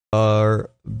are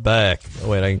back. Oh,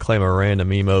 wait, I can claim a random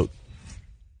emote.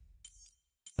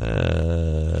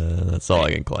 That's all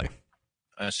I can claim.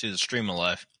 I see the stream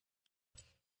alive.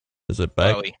 Is it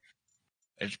back? Wowee.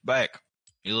 It's back.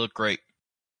 You look great.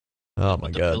 Oh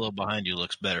my The god. pillow behind you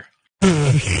looks better.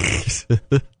 I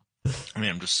mean,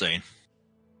 I'm just saying.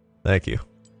 Thank you.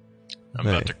 I'm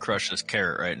about to crush this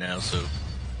carrot right now, so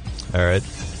alright.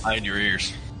 hide your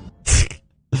ears. It's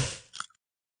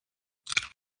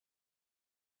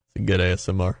a good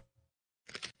ASMR.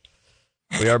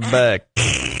 We are back.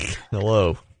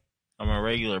 Hello. I'm a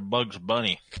regular Bugs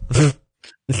Bunny.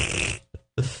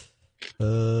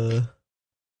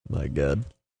 My god.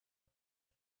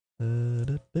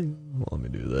 Let me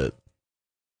do that.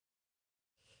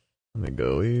 Let me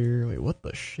go here. Wait, what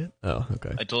the shit? Oh,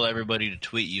 okay. I told everybody to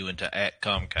tweet you into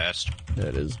 @Comcast.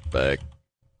 That is back.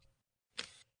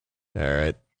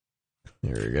 Alright.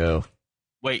 Here we go.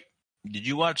 Wait, did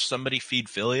you watch Somebody Feed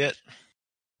Phil yet?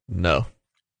 No.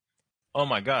 Oh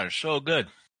my god, it's so good.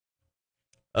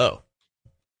 Oh.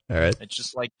 Alright. It's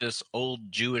just like this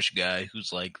old Jewish guy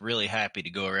who's like really happy to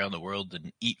go around the world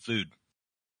and eat food.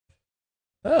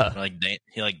 Ah.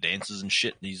 He dances and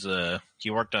shit. He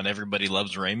worked on Everybody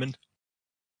Loves Raymond.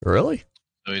 Really?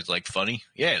 So he's like funny.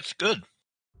 Yeah, it's good.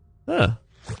 Huh.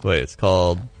 Wait, it's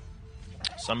called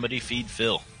Somebody Feed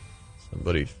Phil.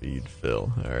 Somebody Feed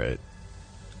Phil. Alright.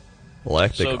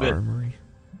 Galactic So good. Armory.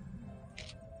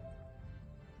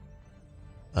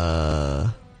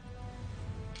 What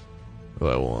do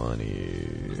I want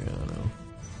here? I don't know.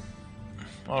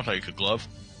 I'll take a glove.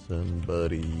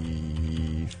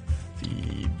 Somebody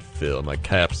Feed Phil. My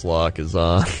caps lock is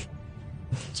on.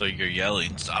 So you're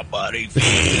yelling, somebody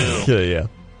feed Phil. Yeah.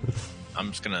 I'm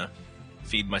just gonna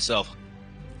feed myself.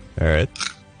 Alright.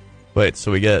 Wait,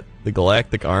 so we get the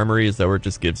Galactic Armory. Is that where it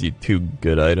just gives you 2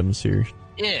 good items here?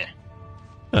 Yeah.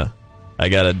 Huh. I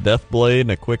got a Death Blade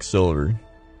and a Quicksilver.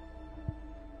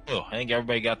 Oh, I think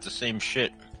everybody got the same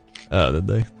shit. Oh, did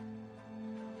they?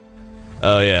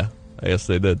 Oh, yeah. I guess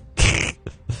they did.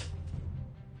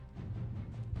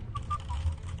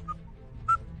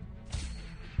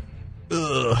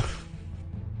 Ugh.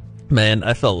 Man,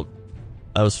 I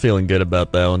was feeling good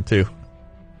about that one, too.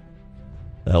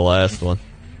 That last one.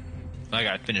 I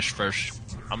got finished first.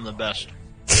 I'm the best.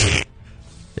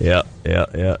 Yeah. Hey.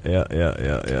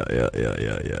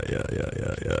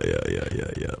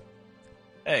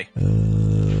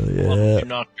 Welcome to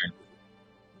Nocturne.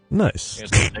 Nice. You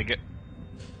guys take it?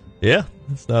 Yeah,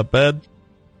 it's not bad.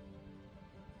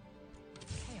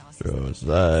 Throw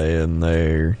Zai in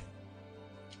there.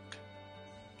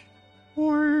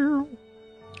 I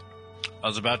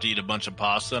was about to eat a bunch of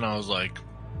pasta, and I was like,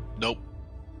 nope.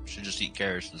 Should just eat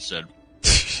carrots instead.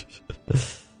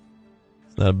 It's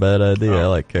not a bad idea. I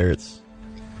like carrots.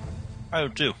 I do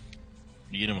too.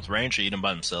 You eat them with ranch or eat them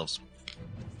by themselves?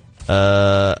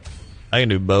 I can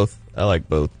do both. I like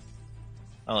both.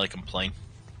 I like them plain.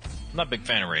 I'm not a big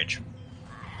fan of ranch.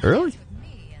 Really?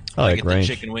 I like get ranch.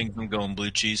 the chicken wings, I'm going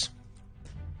blue cheese.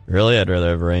 Really? I'd rather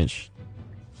have ranch.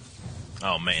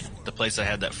 Oh man, the place I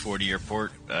had that 40-year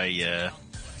port, I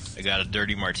got a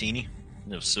dirty martini.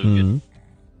 It was so good.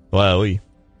 Wowee.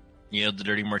 You know the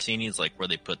dirty martini is like where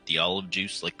they put the olive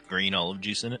juice, like green olive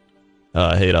juice in it. Oh,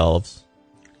 I hate olives.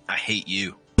 I hate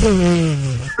you. Now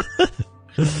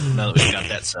that we got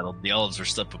that settled, the olives are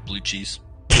stuffed with blue cheese.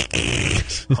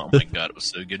 Oh my god, it was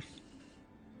so good.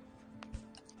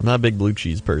 I'm not a big blue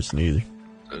cheese person either.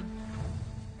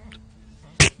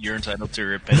 You're entitled to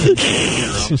your opinion.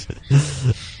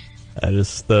 I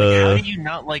just how do you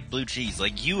not like blue cheese?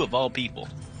 Like you of all people.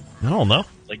 I don't know.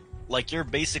 Like you're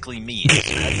basically me.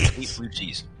 How do you hate blue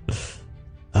cheese?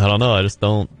 I don't know. I just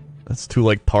don't. That's too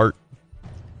like tart.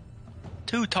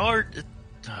 Too tart.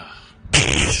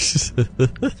 It's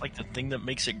like the thing that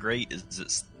makes it great is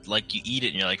it's like you eat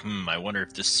it and you're like, I wonder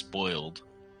if this spoiled.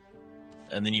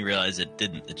 And then you realize it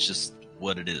didn't. It's just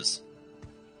what it is.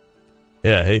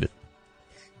 Yeah, I hate it.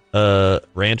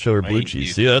 Ranch over blue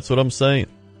cheese. See, that's what I'm saying.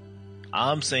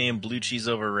 I'm saying blue cheese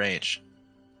over ranch.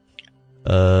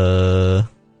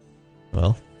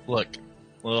 Well. Look,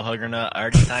 little hugger nut, I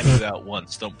already timed you out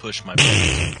once. Don't push my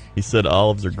buttons. He said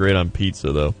olives are great on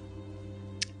pizza, though.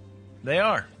 They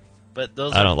are. But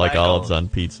those I don't like olives on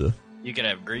pizza. You could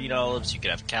have green olives. You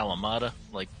could have Kalamata.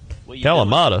 Like, what you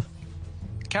Kalamata?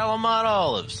 Kalamata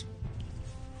olives.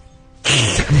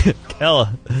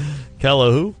 Kala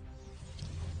who?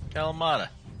 Kalamata.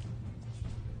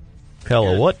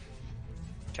 Kala what?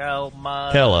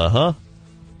 Kalamata. Kala, huh?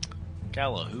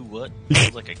 Kala who what?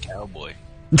 Sounds like a cowboy.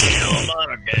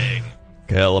 Kalamata gang.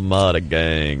 Kalamata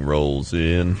gang rolls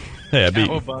in. Hey, I beat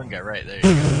you. Cowabunga right there.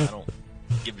 You go.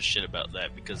 give a shit about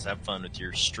that because have fun with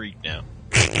your streak now.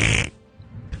 That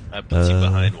puts you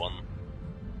behind one.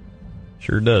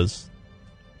 Sure does.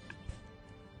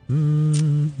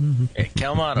 Hey,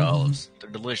 Kalamata olives. They're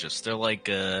delicious. They're like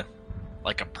a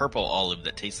purple olive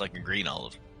that tastes like a green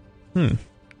olive. They're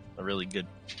really good.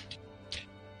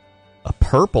 A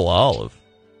purple olive?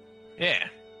 Yeah.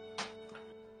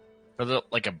 Or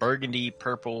like a burgundy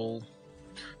purple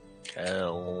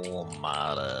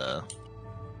Kalamata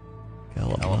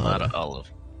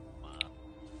olive.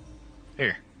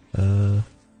 Here. You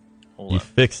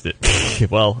fixed it.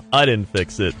 Well, I didn't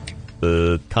fix it.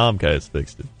 The Comcast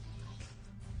fixed it.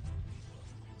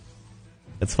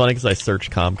 It's funny because I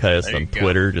searched Comcast on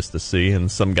Twitter just to see,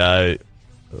 and some guy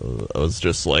was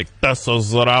just like, "This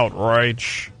is an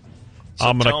outrage. So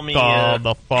I'm gonna call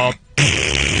the fuck."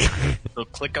 So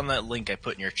click on that link I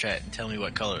put in your chat and tell me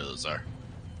what color those are.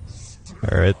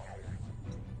 All right.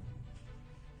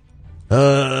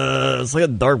 It's like a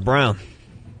dark brown.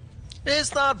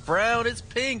 It's not brown. It's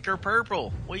pink or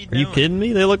purple. What are you doing? Are you kidding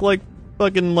me? They look like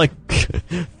fucking like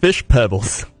fish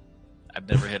pebbles. I've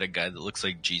never had a guy that looks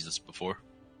like Jesus before.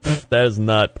 That is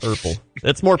not purple.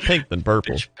 It's more pink than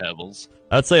purple. Fish pebbles.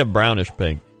 I'd say a brownish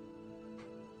pink.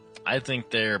 I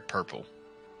think they're purple.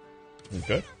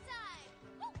 Okay.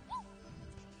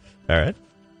 All right.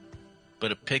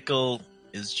 But a pickle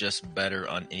is just better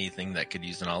on anything that could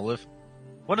use an olive.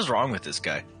 What is wrong with this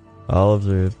guy? Olives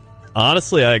are...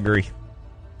 Honestly, I agree.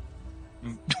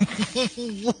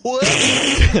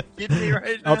 What? Get me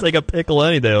right now. I'll take a pickle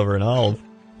any day over an olive.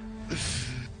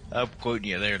 I'm quoting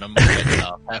you there, and I'm going to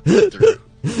off halfway through.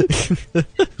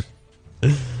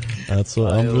 That's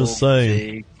what I'm just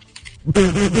saying.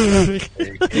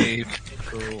 Take a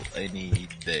pickle any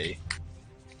day.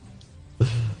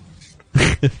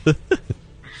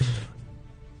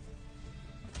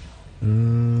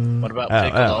 What about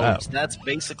pickled olives? That's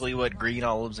basically what green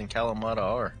olives and Kalamata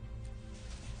are.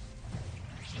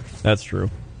 That's true.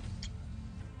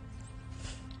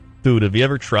 Dude, have you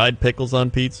ever tried pickles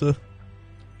on pizza?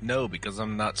 No, because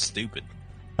I'm not stupid.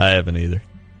 I haven't either.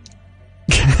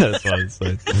 That's what I'm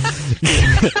saying.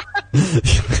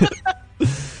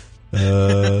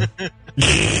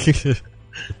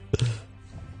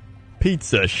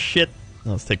 Pizza shit.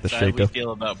 Let's take the shake How do we off.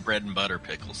 feel about bread and butter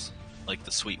pickles? Like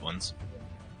the sweet ones.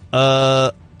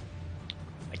 I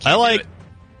like... do it.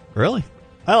 Really?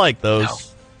 I like those. No.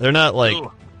 They're not like...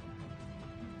 Ooh.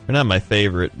 They're not my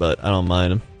favorite, but I don't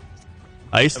mind them.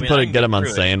 I used to get them on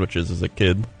sandwiches as a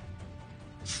kid.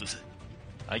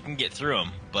 I can get through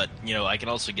them, but, you know, I can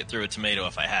also get through a tomato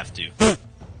if I have to.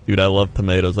 Dude, I love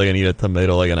tomatoes. I can eat a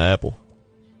tomato like an apple.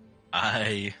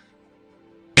 I'm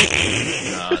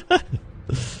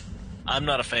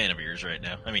not a fan of yours right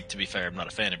now. I mean, to be fair, I'm not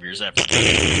a fan of yours ever.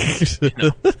 You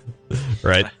know,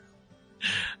 right. I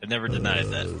never denied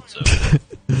that. So.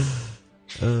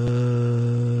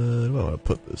 Where do I want to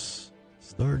put this?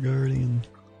 Star Guardian.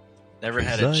 Never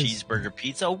had a cheeseburger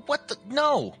pizza? What the?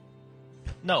 No!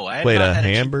 No, I have Wait, not had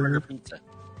hamburger? a cheeseburger pizza.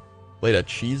 Wait, a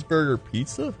cheeseburger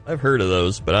pizza? I've heard of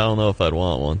those, but I don't know if I'd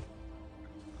want one.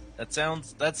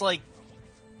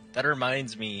 That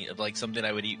reminds me of like something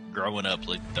I would eat growing up,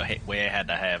 like the way I had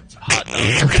to have hot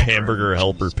dogs. Hamburger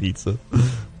helper pizza.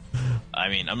 I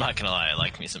mean, I'm not gonna lie, I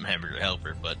like me some hamburger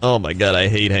helper, but... Oh my god, I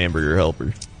hate hamburger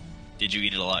helper. Did you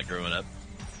eat it a lot growing up?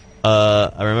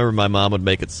 I remember my mom would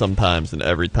make it sometimes, and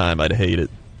every time I'd hate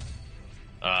it.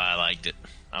 I liked it.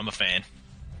 I'm a fan.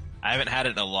 I haven't had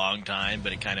it in a long time,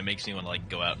 but it kind of makes me want to like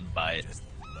go out and buy it.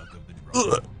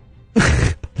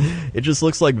 It just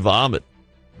looks like vomit.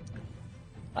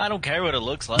 I don't care what it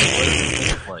looks like. What does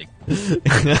it look like?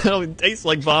 It tastes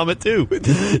like vomit too. Take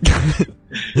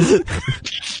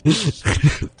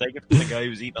it from the guy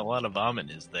who's eating a lot of vomit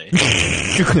in his day.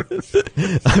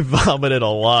 I vomited a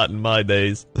lot in my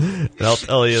days, and I'll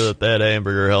tell you that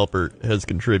hamburger helper has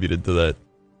contributed to that.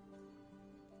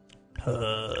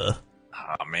 Oh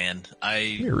man,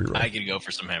 I could go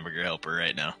for some hamburger helper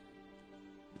right now.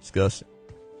 Disgusting.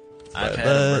 I've had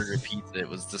a burger pizza. It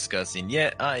was disgusting.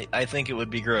 Yeah, I think it would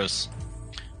be gross.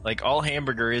 Like, all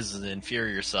hamburger is an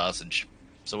inferior sausage.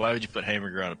 So why would you put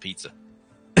hamburger on a pizza?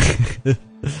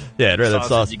 Yeah, I'd rather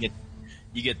sausage.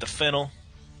 You get the fennel,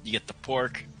 you get the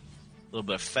pork, a little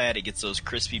bit of fat. It gets those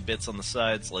crispy bits on the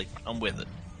sides. Like, I'm with it.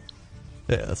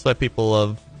 Yeah, that's why people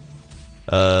love.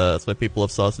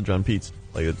 Sausage on pizza.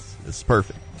 Like, it's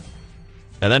perfect.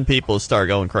 And then people start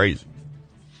going crazy.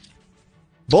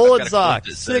 Bullet Zoc,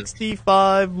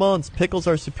 65 months. Pickles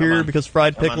are superior because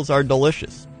fried pickles are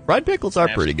delicious. Fried pickles are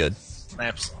pretty good.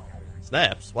 Snaps.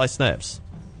 Snaps? Why snaps?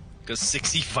 Because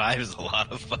 65 is a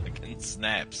lot of fucking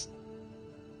snaps.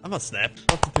 I'm a snap.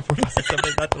 God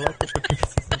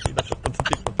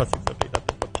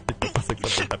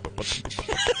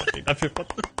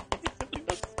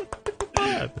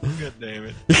damn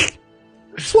it.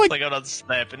 It's like I'm not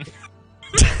snapping.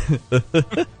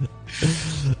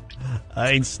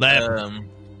 I ain't snapping.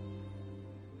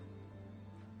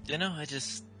 You know, I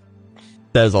just...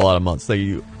 That is a lot of months. Thank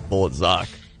you, Bullet Zoc.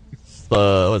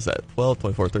 What is that? 12,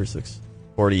 24, 36,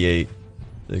 48,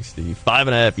 60.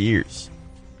 5.5 years.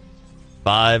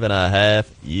 5.5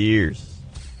 years.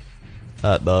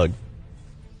 Hot dog.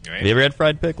 Right. Have you ever had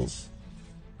fried pickles?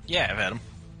 Yeah, I've had them.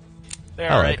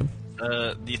 They're I alright. like them.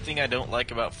 The thing I don't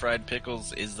like about fried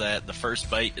pickles is that the first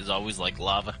bite is always like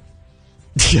lava.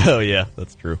 Oh yeah,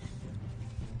 that's true.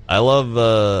 I love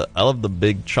the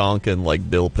big chunk and like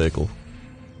dill pickle.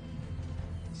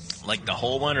 Like the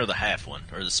whole one or the half one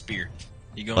or the spear?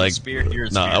 You going Like the spear? You're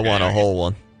a no, spear I want guy, a whole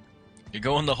one. You're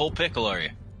going the whole pickle, are you?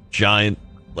 Giant,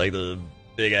 like the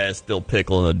big ass dill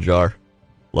pickle in a jar.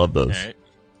 Love those. All right.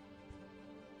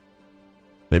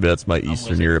 Maybe that's my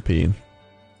Eastern European.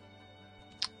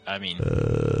 I mean,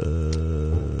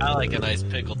 I like a nice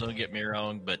pickle, don't get me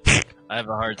wrong, but I have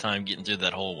a hard time getting through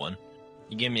that whole one.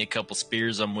 You give me a couple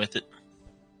spears, I'm with it.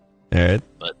 Alright.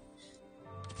 But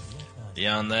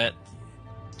beyond that,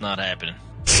 it's not happening.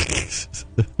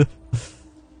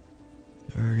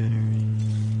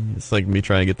 It's like me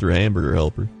trying to get through Hamburger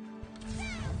Helper.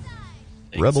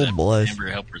 Rebel Except Blast.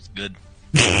 Hamburger Helper's good.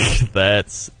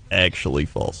 That's actually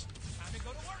false. A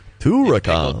pickle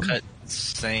Turacom. cut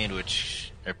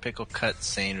sandwich, or pickle cut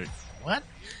sandwich. What?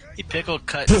 A pickle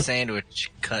cut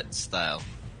sandwich cut style.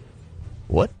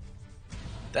 What?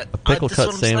 That A pickle that's cut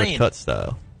what I'm sandwich saying. cut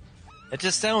style. It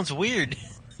just sounds weird.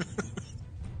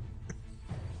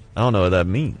 I don't know what that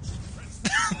means.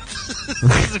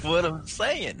 This is what I'm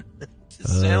saying. It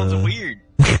just sounds weird.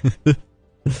 What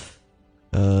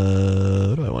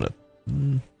do I want to...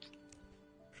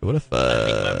 So what if I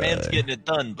think my man's getting it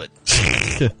done, but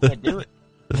I do it.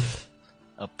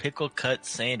 A pickle cut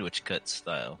sandwich cut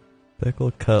style.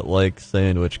 Pickle cut like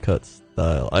sandwich cut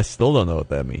style. I still don't know what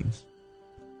that means.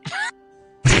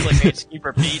 It's like they just keep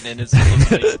repeating and it's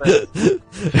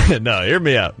No, hear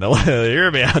me out. No, hear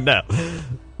me out now.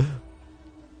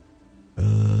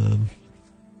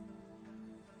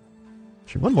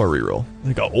 One more reroll.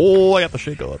 I go. Oh, I got the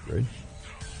Shaco upgrade.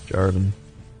 Jarvan.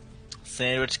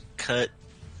 Sandwich cut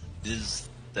is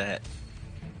that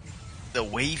the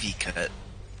wavy cut.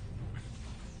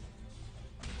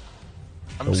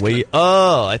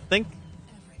 Oh, I think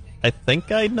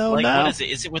I know like, now. what is it?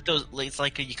 Is it with those? It's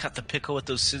like you cut the pickle with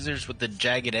those scissors with the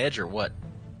jagged edge, or what?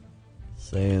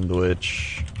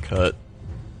 Sandwich cut.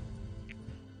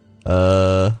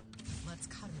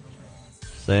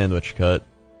 Sandwich cut.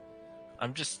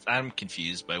 I'm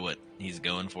confused by what he's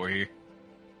going for here.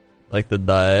 Like the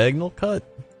diagonal cut?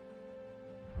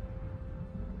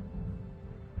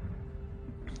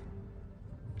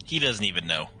 He doesn't even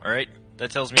know. All right, that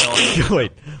tells me all. I need.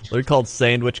 Wait, they're called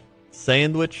sandwich.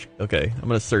 Sandwich. Okay, I'm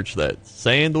gonna search that.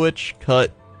 Sandwich cut.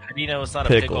 How do you know it's not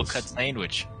pickles. a pickle cut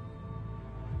sandwich?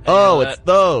 Oh, it's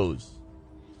those.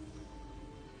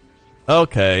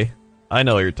 Okay, I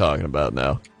know what you're talking about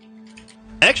now.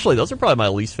 Actually, those are probably my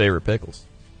least favorite pickles.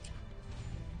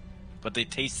 But they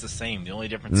taste the same. The only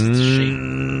difference is the shape.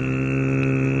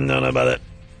 Don't know about it.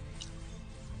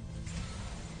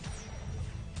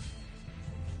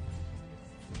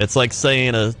 It's like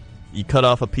saying you cut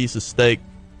off a piece of steak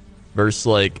versus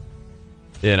like,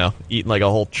 eating like a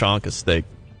whole chunk of steak.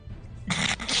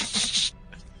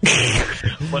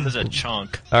 What is a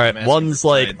chunk? All right, one's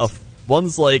like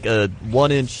a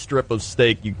 1-inch strip of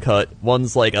steak you cut.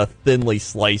 One's like a thinly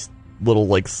sliced little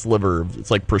like sliver.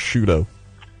 It's like prosciutto,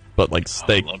 but like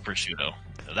steak. I love prosciutto.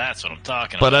 That's what I'm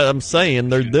talking But about. I'm saying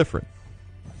they're different.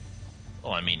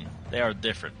 Well, I mean, they are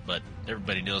different, but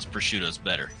everybody knows prosciutto's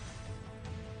better.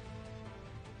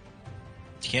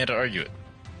 You can't argue it.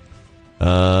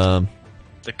 The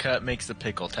cut makes the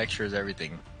pickle. Texture is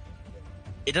everything.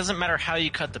 It doesn't matter how you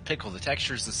cut the pickle. The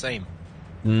texture is the same.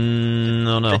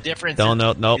 No. The difference.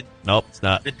 Nope, it's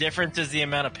not. The difference is the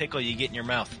amount of pickle you get in your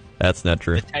mouth. That's not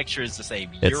true. The texture is the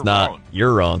same. It's not. Wrong.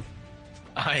 You're wrong.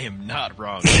 I am not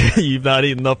wrong. You've not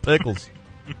eaten enough pickles.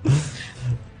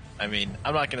 I mean,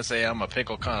 I'm not going to say I'm a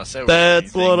pickle connoisseur.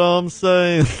 That's what I'm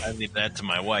saying. I leave that to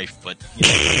my wife, but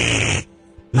I'm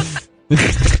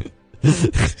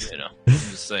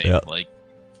just saying. Yep. Like,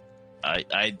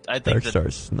 I think Dark that Star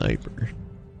Sniper.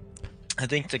 I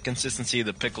think the consistency of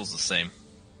the pickle's the same.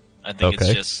 I think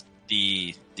it's just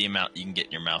the amount you can get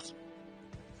in your mouth.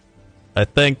 I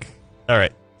think. All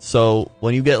right. So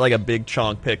when you get like a big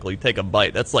chunk pickle, you take a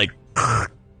bite. That's like.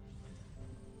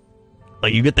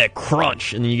 Like, you get that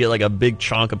crunch, and then you get, like, a big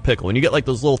chunk of pickle. When you get, like,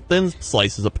 those little thin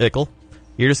slices of pickle,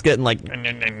 you're just getting, like,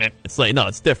 it's like, no,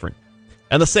 it's different.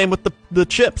 And the same with the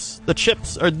chips. The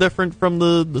chips are different from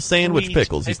the sandwich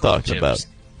pickles he's talking about.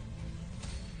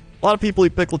 A lot of people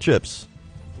eat pickle chips.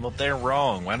 Well, they're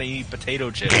wrong. Why don't you eat potato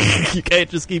chips? You can't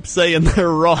just keep saying they're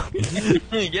wrong.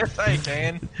 Yes, I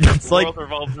can. It's the like... world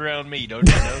revolves around me. Don't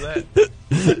you know that?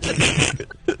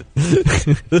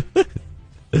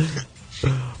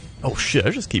 Oh shit, I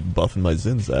just keep buffing my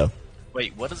Zins out.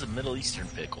 Wait, what is a Middle Eastern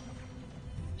pickle?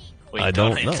 Wait, I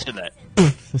don't know. Answer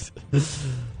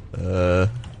uh, that.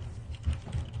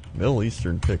 Middle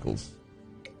Eastern pickles.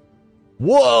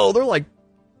 Whoa, they're like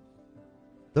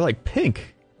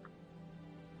pink.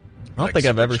 I don't think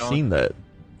I've ever seen that.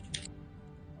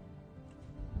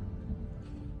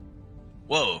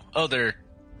 Whoa! Oh, they're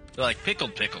like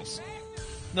pickled pickles.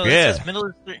 No, yeah.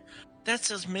 That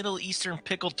says Middle Eastern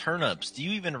pickled turnips. Do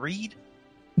you even read?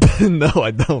 No,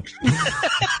 I don't.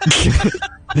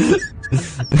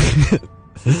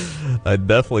 I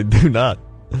definitely do not.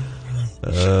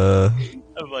 I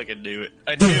fucking knew it.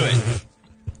 I knew it.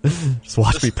 Just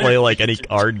watch me play like any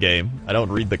card game. I don't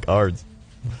read the cards.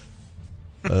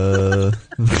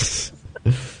 Let's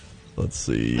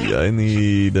see. I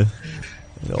need a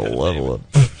level up.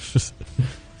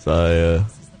 So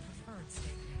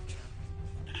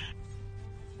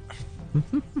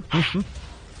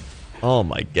oh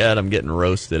my god, I'm getting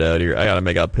roasted out here. I gotta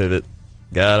make a pivot.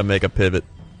 Gotta make a pivot.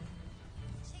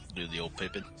 Do the old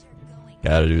pivot.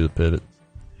 Gotta do the pivot.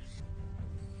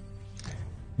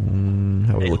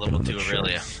 How are we looking on the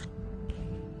Aurelia.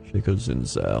 Chico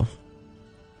Zinzao.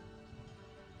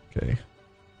 Okay.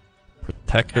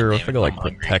 Protector. I think I like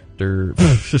Protector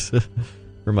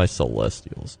for my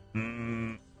Celestials.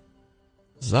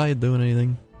 Zaya doing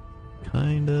anything?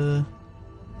 Kinda.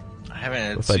 I haven't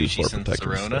had sushi since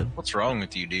Corona. What's wrong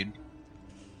with you, dude?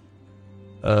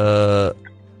 I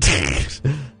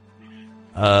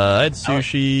had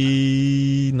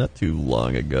sushi not too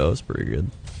long ago. It's pretty good.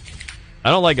 I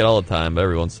don't like it all the time, but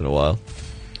every once in a while.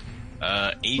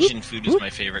 Asian food is my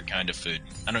favorite kind of food.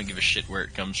 I don't give a shit where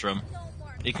it comes from.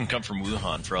 It can come from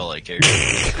Wuhan for all I care.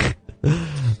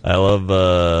 I love,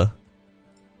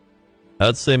 I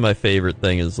would say my favorite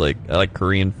thing is, like, I like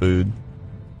Korean food.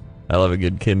 I love a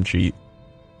good kimchi.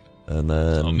 And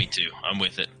then... Oh, me too. I'm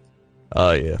with it.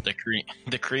 Oh, yeah.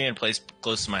 The Korean place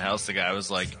close to my house, the guy was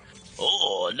like,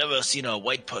 "Oh, I've never seen a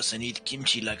white person eat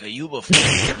kimchi like you before."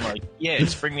 I'm like, "Yeah,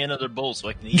 just bring me another bowl so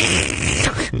I can eat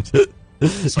it."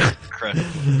 It's like crap.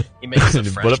 He makes a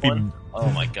fresh one. Oh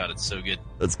my god, it's so good.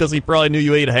 That's because he probably knew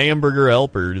you ate hamburger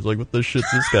helper. He's like, "What the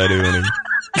shit's this guy doing?"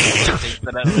 Take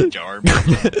that out of the jar.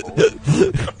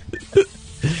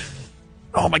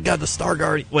 Oh my god, the Star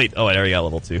Guardian. Wait, oh, I already got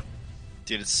level 2.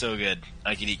 Dude, it's so good.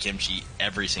 I could eat kimchi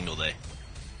every single day.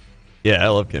 Yeah, I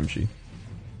love kimchi.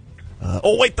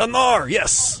 Oh wait, the Nar!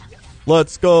 Yes!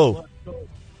 Let's go!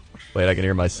 Wait, I can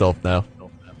hear myself now.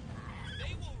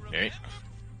 Right.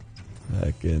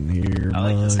 I can hear I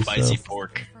like myself. the spicy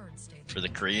pork for the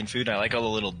Korean food. I like all the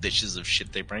little dishes of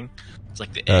shit they bring. It's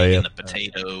like the egg and the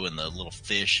potato and the little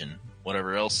fish and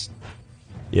whatever else.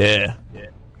 Yeah.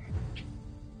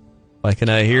 Why can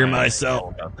I hear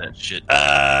myself? About that shit.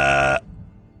 I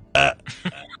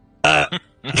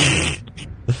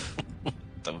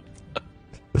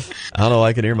don't know why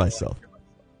I can hear myself. Do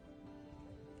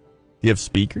you have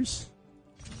speakers?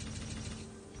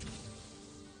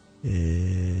 I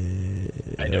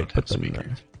don't have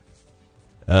speakers.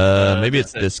 Maybe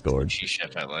it's Discord.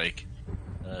 Chef I like.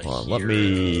 Hold on, let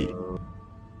me...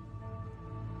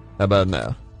 How about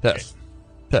now? Test.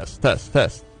 Test, test,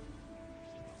 test.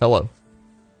 Hello.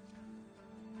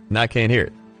 Now I can't hear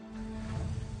it.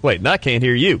 Wait, now I can't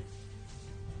hear you.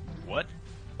 What?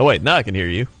 Oh wait, now I can hear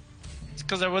you. It's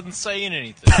because I wasn't saying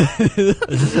anything.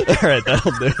 Alright,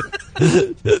 that'll do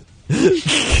it.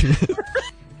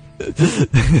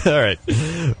 Alright,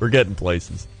 we're getting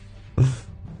places.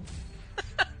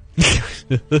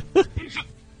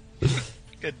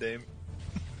 Good name.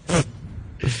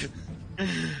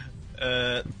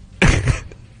 I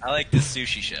like this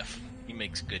sushi chef. He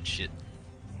makes good shit.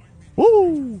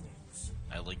 Woo!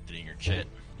 I linked it in your chat.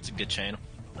 It's a good channel.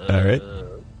 Alright.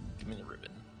 Give me the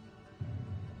ribbon.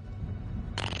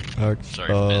 Archival.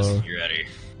 Sorry, Miss. You're out of here.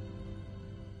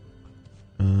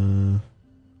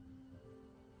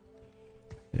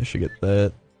 I should get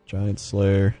that. Giant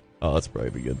Slayer. Oh, that's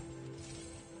probably be good.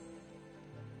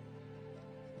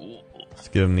 Ooh. Let's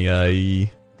give him the IE.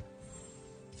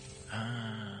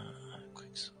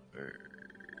 Quicksilver.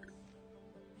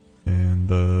 And,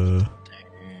 now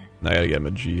I gotta get him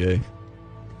a GA.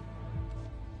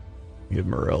 Give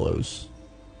Morello's.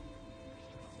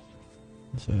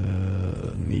 It's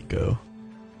Nico.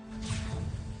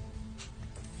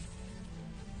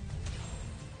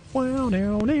 Wow,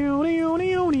 now, now, now, now,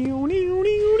 now, now.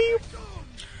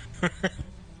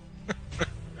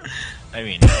 I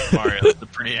mean, Mario's a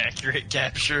pretty accurate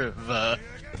capture of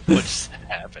what just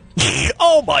happened.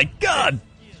 Oh my god!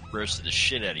 Roasted the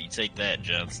shit out of you. Take that,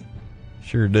 Johnson.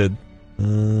 Sure did.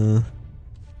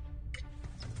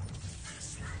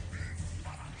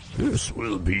 This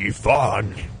will be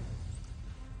fun.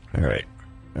 Alright.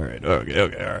 Alright,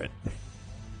 okay, alright.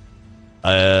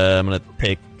 I'm gonna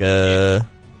take, I'm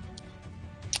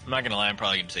not gonna lie, I'm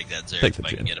probably gonna take that Xerath if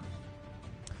I can get him.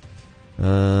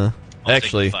 I'll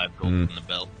actually, take the 5 gold from the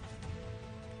belt.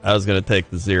 I was gonna take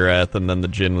the Xerath, and then the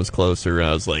Jin was closer, and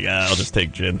I was like, I'll just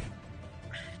take Jin.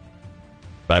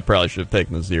 But I probably should have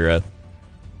taken the Xerath.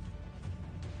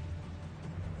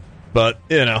 But,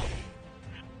 you know.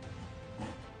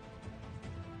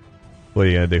 What are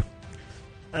you gonna do?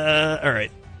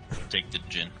 Alright. Take the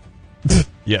Jin.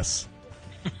 Yes.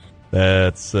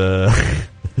 That's, yeah.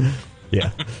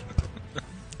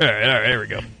 Alright, here we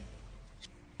go.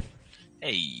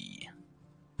 Hey.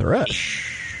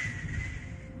 Thresh.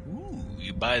 Ooh,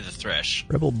 you buy the Thresh.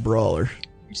 Rebel Brawler.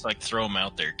 Just like throw him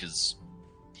out there because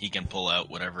he can pull out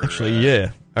whatever. Actually,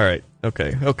 yeah. Alright,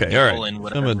 okay, alright. Pull in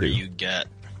whatever you get.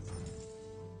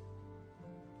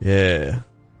 Yeah.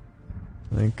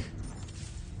 I think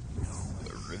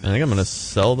I'm gonna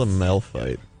sell the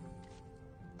Malphite.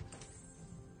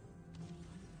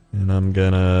 And I'm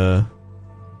gonna...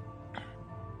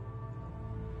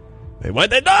 Wait, what?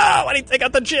 No! Why did he take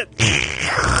out the Jin?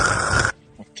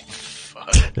 What the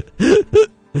fuck?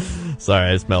 Sorry,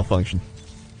 I just malfunctioned.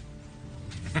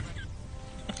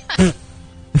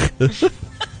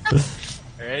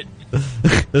 Alright.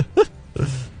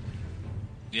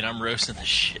 Dude, I'm roasting the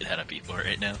shit out of people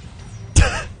right now.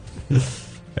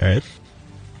 Alright.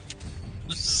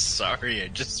 Sorry, I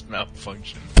just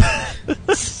malfunctioned.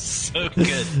 So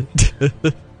good.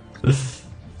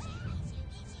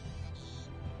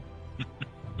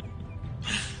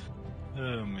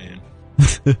 Oh, man.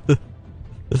 I'm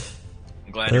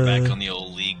glad you're back on the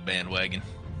old league bandwagon.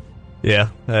 Yeah,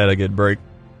 I had a good break,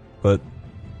 but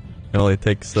it only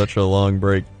takes such a long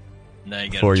break now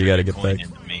before you gotta get back.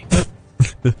 Into me.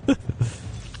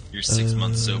 Your 6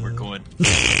 month sober coin.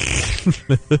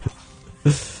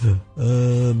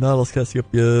 Nautilus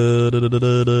Cassiopeia. So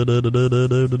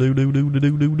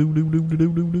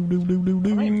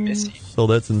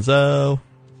that's in Zhao.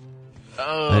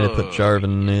 Oh, I need to put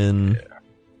Jarvan in. Yeah.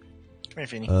 Come here,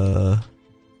 Feeny.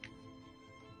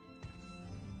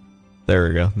 There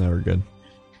we go. Now we're good.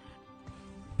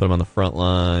 Put him on the front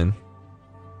line.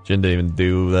 Jin didn't even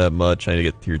do that much. I need to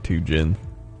get tier 2 Jin.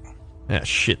 Ah,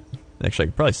 shit. Actually, I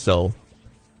could probably sell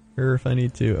her if I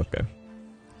need to. Okay.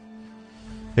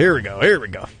 Here we go. Here we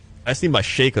go. I just need my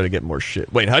Shaco to get more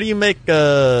shit. Wait, how do you make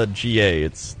GA?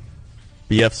 It's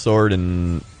BF sword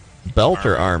and belt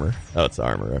or armor? Oh, it's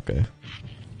armor. Okay.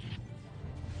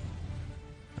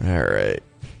 Alright.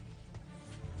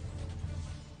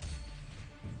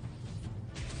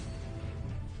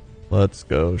 Let's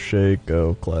go,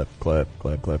 Shaco. Clap, clap,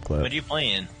 clap, clap, clap. What are you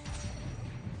playing?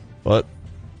 What?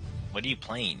 What are you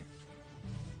playing?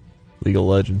 League of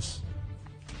Legends.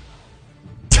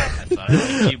 I thought I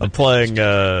liked you, I'm playing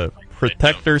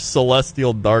Protector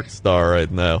Celestial Darkstar right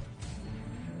now.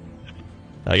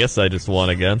 I guess I just won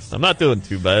again. I'm not doing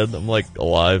too bad. I'm like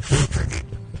alive.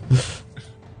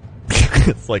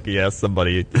 It's like you ask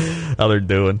somebody how they're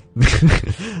doing.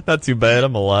 Not too bad.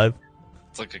 I'm alive.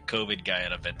 It's like a COVID guy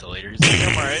on a ventilator. He's like,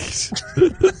 I'm alright.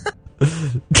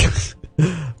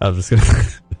 I was just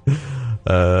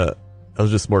gonna. I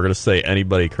was just more gonna say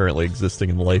anybody currently existing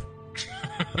in life.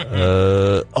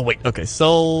 Oh wait, okay.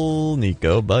 Sell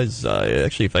Nico, buy Zaya.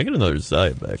 Actually, if I get another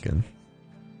Zaya back in,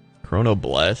 Chrono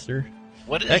Blaster.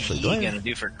 What is he gonna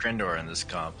do for Krindor in this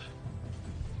comp?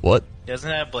 What? He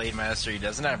doesn't have Blade Master. He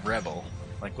doesn't have Rebel.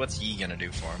 Like, what's he gonna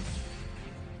do for him?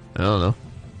 I don't know.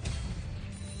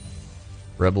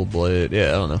 Rebel Blade. Yeah,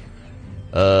 I don't know.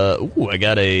 Ooh, I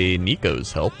got a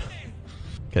Nico's help.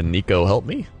 Can Nico help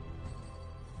me?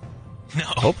 No.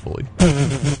 Hopefully.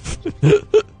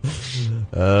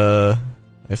 I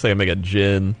guess I can make a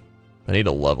Jin. I need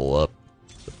to level up.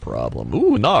 That's the problem.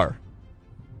 Ooh, Gnar.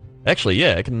 Actually,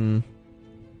 yeah, I can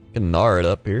Gnar it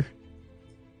up here.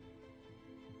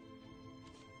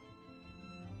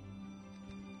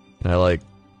 And I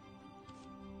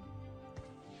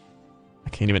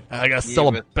can't even. I gotta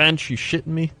sell a bench. You shitting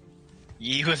me?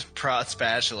 Yi with Prot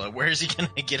Spatula. Where's he gonna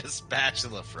get a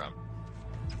spatula from?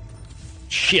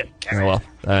 Shit. Oh well,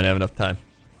 I didn't have enough time.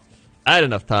 I had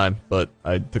enough time, but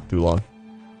I took too long.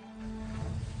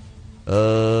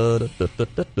 Ooh,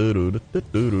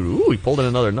 he pulled in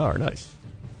another gnar. Nice.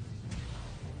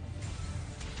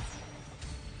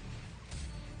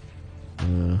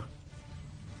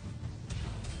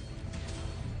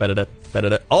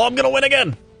 Oh, I'm gonna win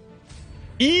again!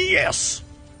 Yes!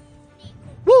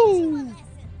 Woo!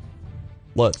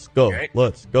 Let's go,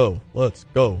 let's go, let's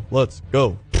go, let's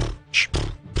go.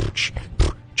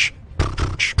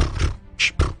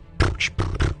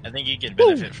 I think you could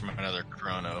benefit from another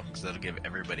chrono, because that'll give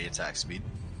everybody attack speed.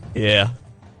 Yeah.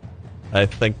 I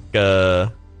think, yeah,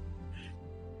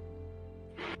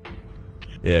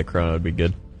 chrono would be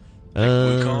good. Like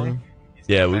Wukong?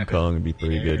 Yeah, Wukong would be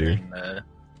pretty good here. And,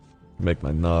 make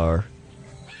my gnar.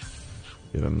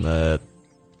 Give him that.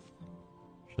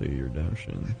 Show you your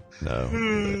redemption.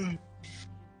 No.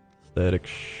 Static.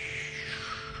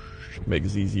 Make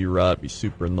ZZ Rot be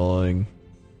super annoying.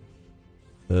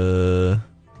 Nah.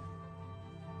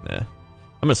 I'm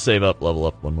gonna save up, level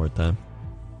up one more time.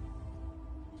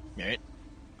 Alright.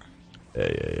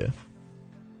 Yeah.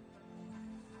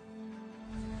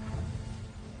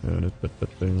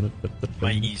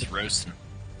 Might use roasting.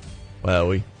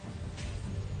 Wowee.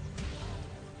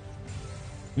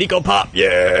 Nico Pop,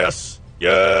 yes!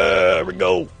 Yeah, there we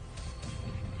go.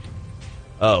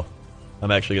 Oh,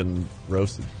 I'm actually getting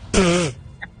roasted.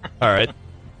 Alright.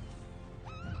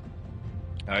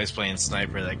 Oh, he's playing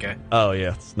Sniper, that guy. Oh,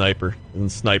 yeah, Sniper. Isn't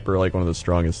Sniper like one of the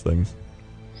strongest things?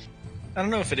 I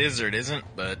don't know if it is or it isn't,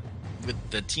 but with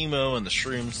the Teemo and the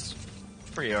shrooms, it's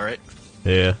pretty alright.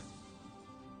 Yeah.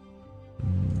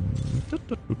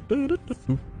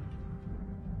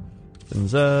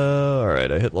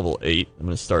 Alright, I hit level 8. I'm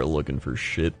gonna start looking for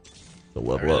shit to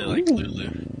level up. Like Lulu.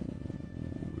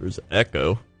 There's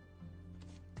Echo.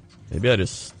 Maybe I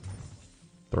just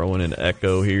throw in an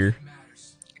Echo here.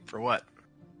 For what?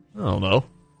 I don't know.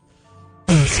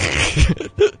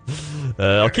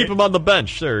 I'll keep him on the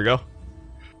bench. There we go.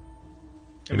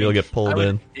 Maybe he'll get pulled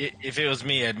in. If it was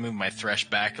me, I'd move my Thresh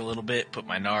back a little bit, put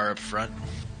my Gnar up front,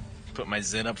 put my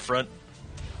Zen up front.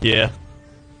 Yeah.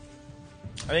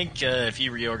 I think if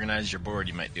you reorganize your board,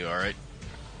 you might do alright.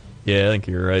 Yeah, I think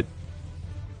you're right.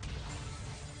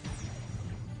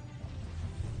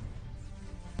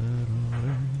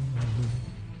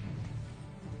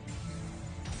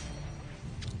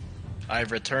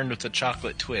 I've returned with a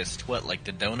chocolate twist. What, like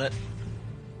the donut?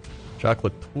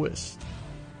 Chocolate twist.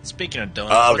 Speaking of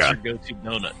donuts, what's your go-to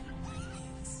donut?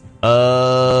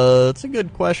 That's a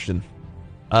good question.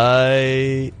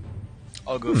 I'll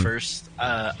go first.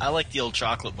 I like the old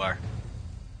chocolate bar.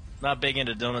 Not big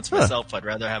into donuts myself. I'd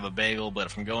rather have a bagel, but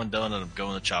if I'm going donut, I'm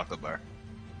going the chocolate bar.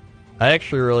 I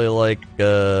actually really like,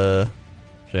 actually,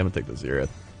 I'm gonna take the zero.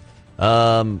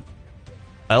 I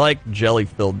like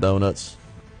jelly-filled donuts.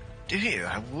 Dude,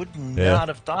 I would not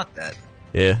have thought that.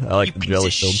 Yeah, I like the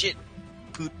jelly-filled. Shit,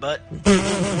 poot butt.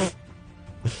 This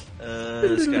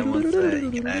guy wants that.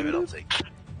 You can have it, I'll take it.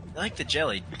 I like the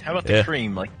jelly. How about the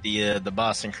cream, like the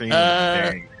Boston cream or the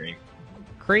Bavarian cream?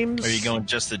 Creams? Or are you going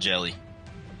just the jelly?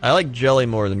 I like jelly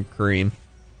more than cream.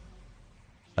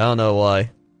 I don't know why,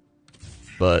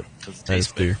 but I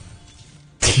just do.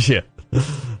 Yeah.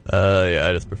 Yeah,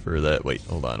 I just prefer that. Wait,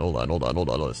 hold on.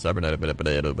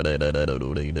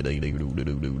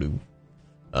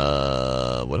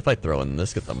 What if I throw in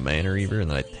this, get the Mana Reaver, and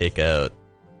then I take out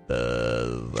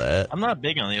that? I'm not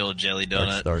big on the old jelly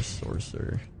donut. Star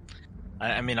Sorcerer.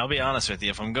 I mean, I'll be honest with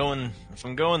you. If I'm going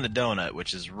the donut,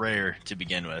 which is rare to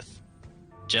begin with,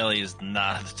 jelly is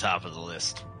not at the top of the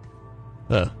list.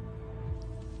 Huh.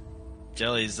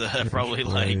 Jelly's probably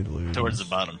like towards the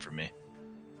bottom for me.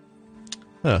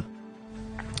 Huh.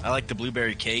 I like the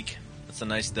blueberry cake. That's a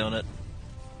nice donut.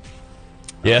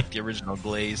 I Yeah. like the original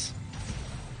glaze.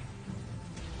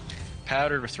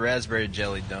 Powdered with raspberry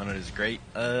jelly donut is great.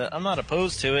 I'm not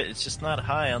opposed to it. It's just not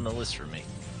high on the list for me.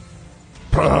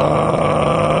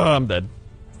 I'm dead.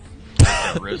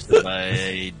 Roasted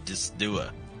by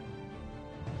Disdua.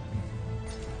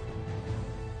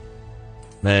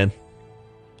 Man.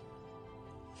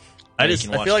 I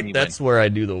feel like that's where I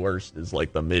do the worst, is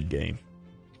like the mid game.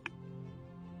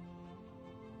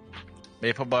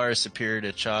 Maple bar is superior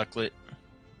to chocolate,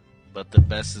 but the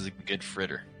best is a good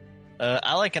fritter.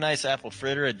 I like a nice apple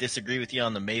fritter. I disagree with you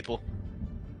on the maple.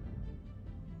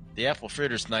 The apple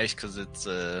fritter's nice because it's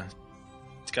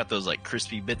got those like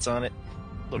crispy bits on it,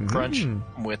 a little crunch.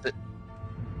 I'm with it.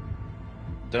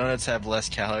 Donuts have less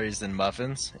calories than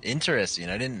muffins. Interesting.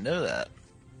 I didn't know that.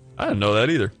 I didn't know that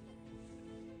either.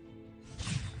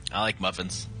 I like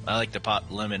muffins. I like the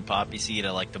lemon poppy seed.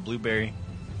 I like the blueberry.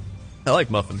 I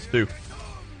like muffins too.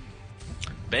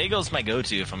 Bagel's my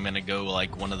go-to if I'm gonna go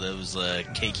like one of those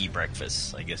cakey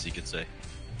breakfasts, I guess you could say.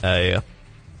 Yeah.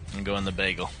 I'm going the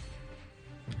bagel.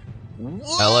 Whoa!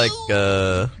 I like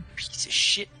piece of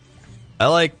shit. I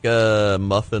like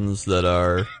muffins that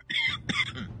are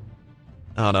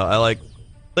I don't know, I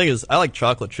like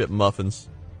chocolate chip muffins,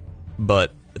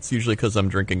 but it's usually because I'm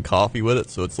drinking coffee with it,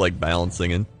 so it's like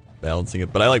balancing it.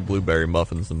 But I like blueberry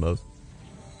muffins the most.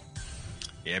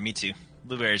 Yeah, me too.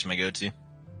 Blueberry's my go-to.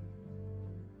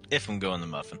 If I'm going the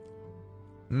muffin.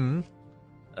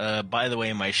 By the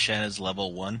way, my Shen is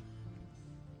level 1.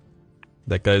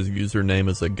 That guy's username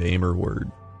is a gamer word.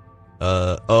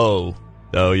 Oh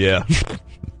yeah.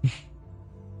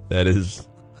 That is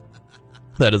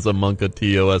a Monka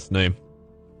TOS name.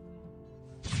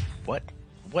 What?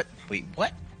 Wait,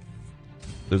 what?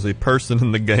 There's a person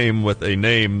in the game with a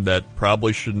name that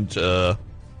probably shouldn't be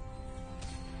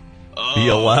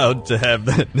allowed to have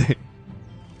that name.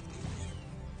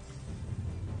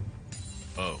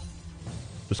 Oh.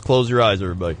 Just close your eyes,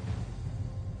 everybody.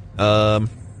 Oh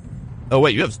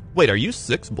wait, are you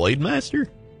 6 Blade Master?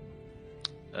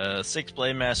 6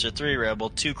 Blade Master, 3 Rebel,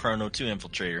 2 Chrono, 2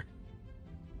 Infiltrator.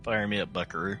 Fire me up,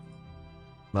 buckaroo.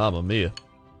 Mamma mia.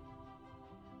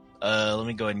 Let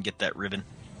me go ahead and get that ribbon.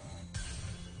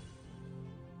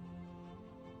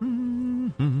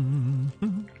 Who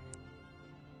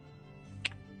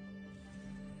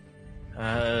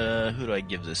do I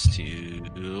give this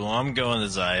to? I'm going to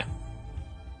Zaya.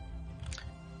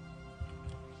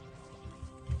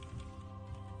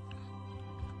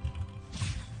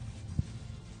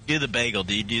 Do the bagel.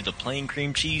 Do you do the plain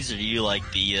cream cheese, or do you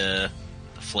like the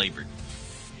flavored?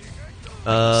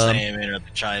 Salmon or the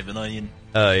chive and onion?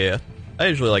 Yeah. I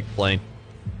usually like plain.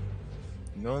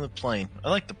 I'm going the plain.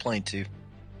 I like the plain too.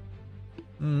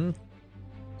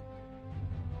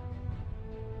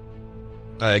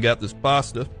 I got this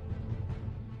pasta.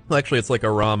 Actually, it's like a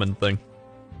ramen thing.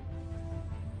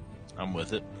 I'm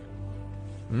with it.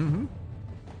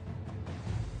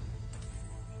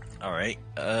 Alright,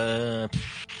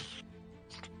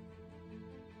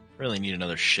 really need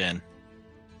another Shen.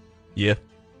 Yeah.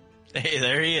 Hey,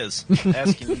 there he is.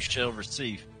 Asking you shall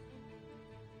receive.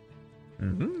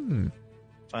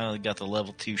 Finally got the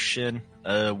level 2 Shen.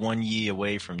 1 Yi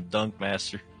away from Dunk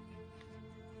Master.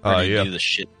 Yeah. Do the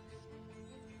shit.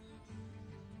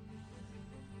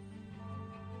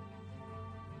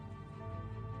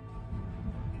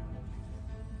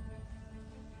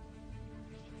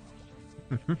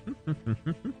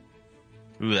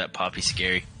 Ooh, that Poppy's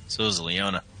scary. So is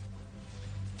Leona.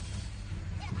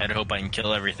 I'd hope I can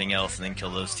kill everything else and then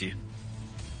kill those two.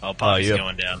 Oh, Poppy's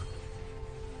going down.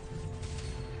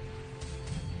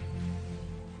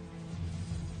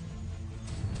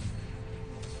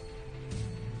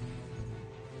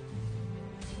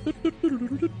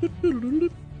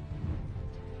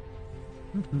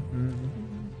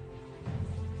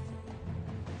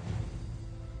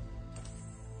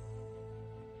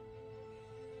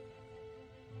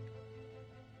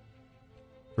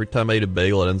 Every time I eat a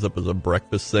bagel, it ends up as a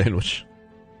breakfast sandwich.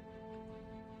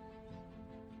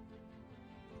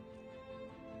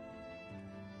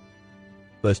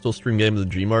 Do I still stream games at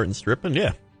Gmart and stripping?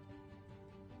 Yeah.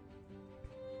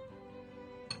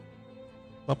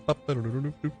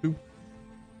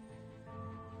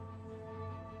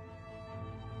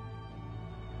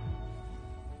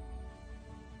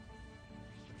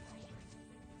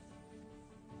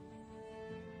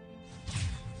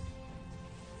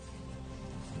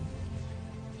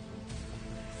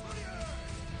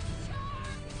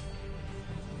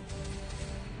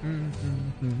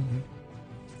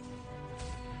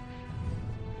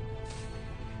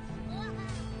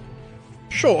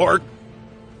 Short.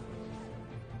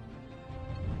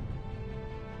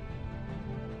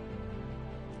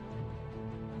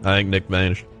 I think Nick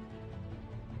vanished.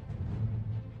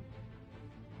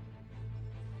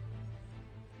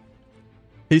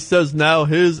 He says now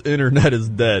his internet is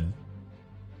dead.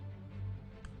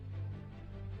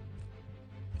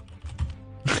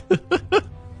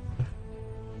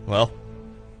 Well.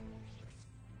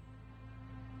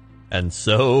 And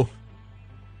so,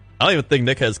 I don't even think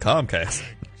Nick has Comcast.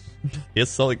 He has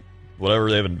something, whatever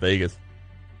they have in Vegas.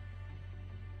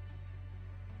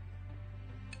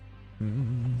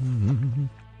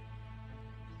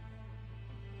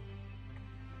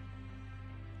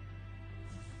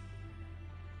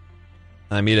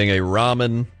 I'm eating a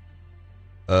ramen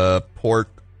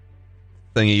pork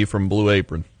thingy from Blue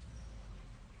Apron.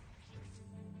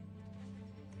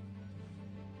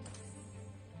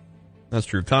 That's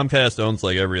true. Comcast owns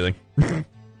like everything. Or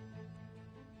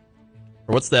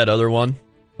what's that other one?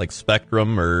 Like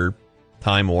Spectrum or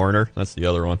Time Warner? That's the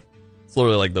other one. It's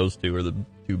literally like those two are the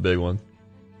two big ones.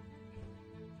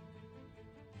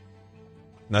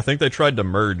 And I think they tried to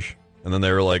merge, and then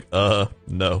they were like,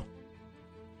 no.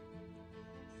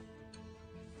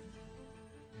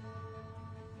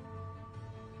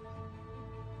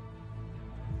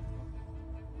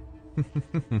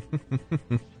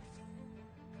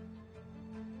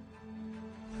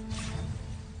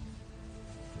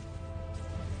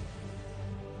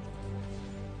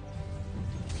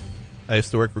 I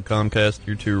used to work for Comcast,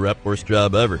 Tier 2 rep, worst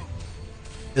job ever.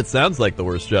 It sounds like the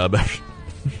worst job ever.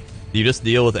 Do you just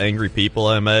deal with angry people,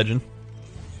 I imagine?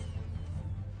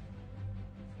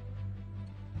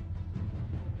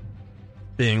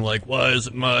 Being like, why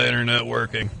isn't my internet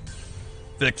working?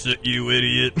 Fix it, you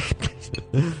idiot.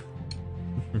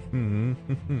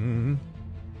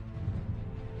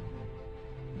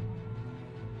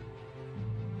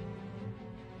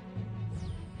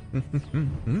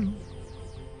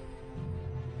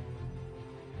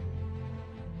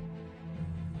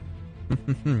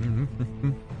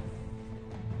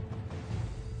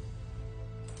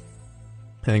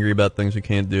 Angry about things we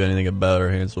can't do anything about, our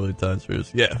hands really tied.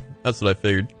 Yeah, that's what I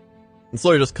figured. It's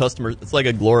literally just customer. It's like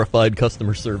a glorified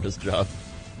customer service job.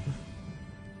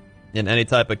 In any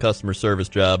type of customer service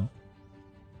job,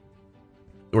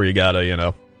 where you gotta, you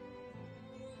know,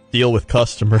 deal with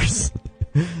customers,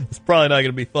 it's probably not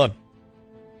gonna be fun.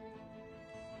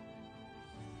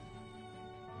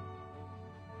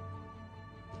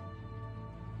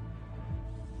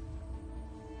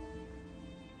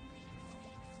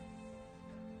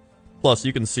 Plus,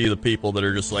 you can see the people that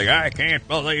are just like, I can't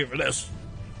believe this.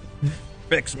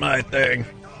 Fix my thing.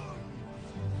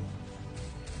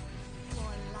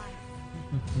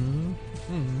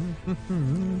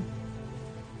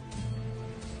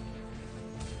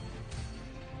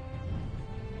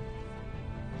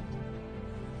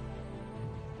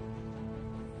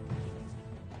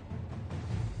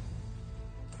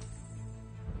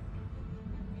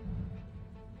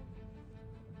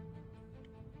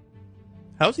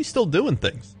 How's he still doing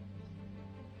things?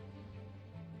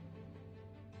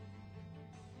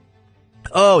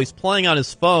 Oh, he's playing on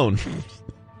his phone.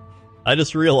 I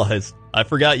just realized. I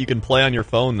forgot you can play on your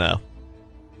phone now.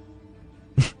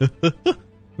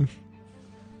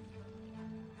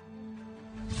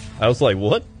 I was like,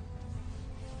 what?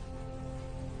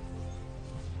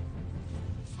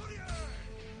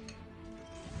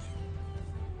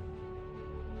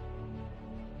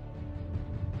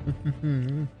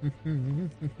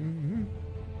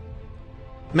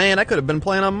 Man, I could have been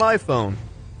playing on my phone.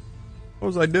 What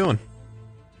was I doing?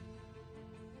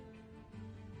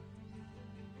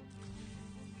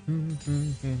 On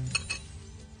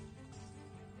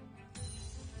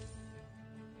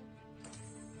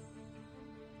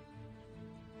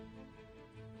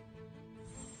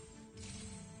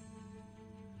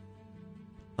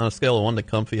a scale of 1 to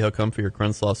comfy, how comfy are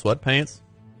Crunslaw sweatpants?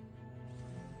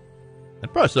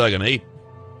 I'd probably say like an 8.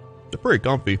 They're pretty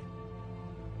comfy.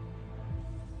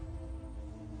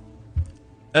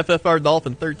 FFR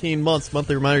Dolphin, 13 months.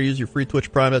 Monthly reminder, use your free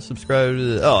Twitch Prime to subscribe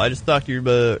to the... Oh, I just talked to you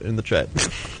in the chat.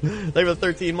 Thank you for the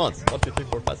 13 months. 1, 2, 3,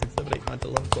 4, 5, 6, 7, 8, 9,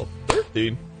 10, 11, 12,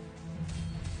 13.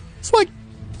 Swag.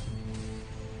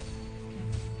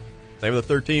 Thank you for the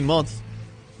 13 months.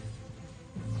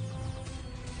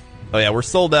 Oh yeah, we're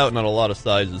sold out in a lot of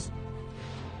sizes.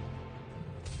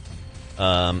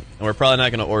 And we're probably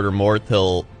not going to order more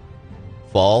till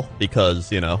fall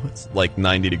because, you know, it's like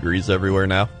 90 degrees everywhere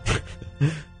now.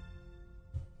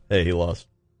 Hey, he lost.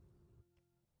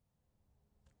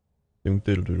 At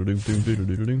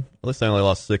least I only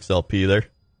lost 6 LP there.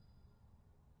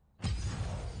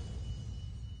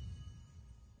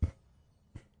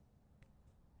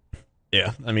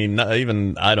 Yeah, I mean,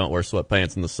 even I don't wear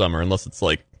sweatpants in the summer unless it's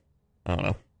like, I don't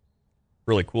know,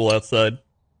 really cool outside.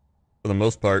 For the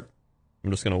most part,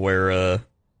 I'm just gonna wear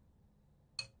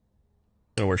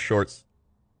shorts.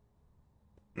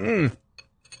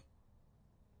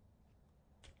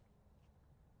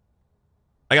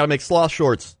 I gotta make sloth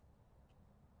shorts.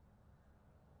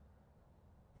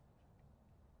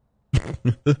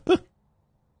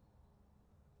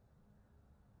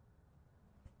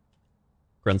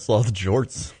 Grensloth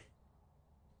jorts.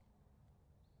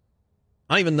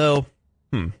 I don't even know.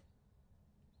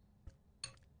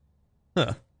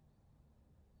 Huh.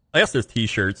 I guess there's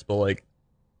t-shirts, but like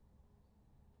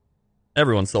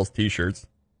everyone sells t-shirts.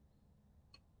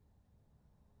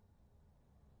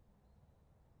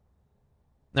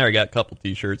 There, I got a couple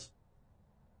t-shirts.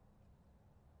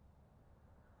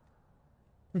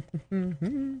 Yeah,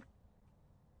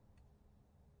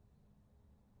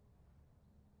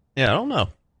 I don't know.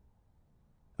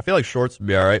 I feel like shorts would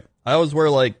be alright. I always wear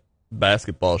like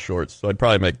basketball shorts, so I'd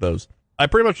probably make those. I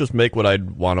pretty much just make what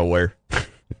I'd want to wear.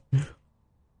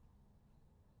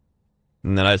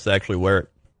 And then I just actually wear it.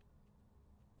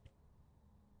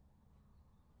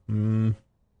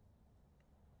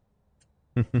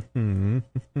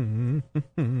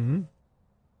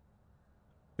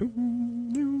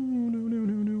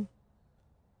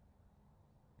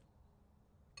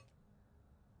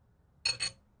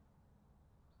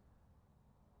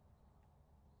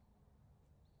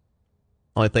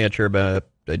 Only thing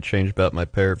I'd change about my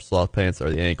pair of sloth pants are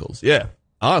the ankles. Yeah,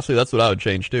 honestly, that's what I would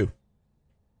change too.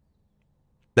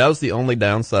 That was the only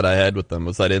downside I had with them,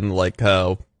 was I didn't like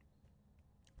how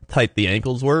tight the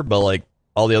ankles were, but like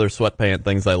all the other sweatpant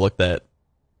things I looked at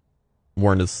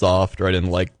weren't as soft, or I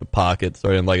didn't like the pockets, or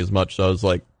I didn't like as much, so I was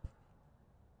like,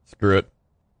 screw it.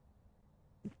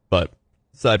 But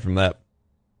aside from that,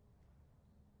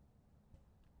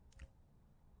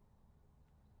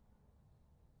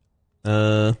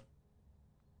 I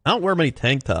don't wear many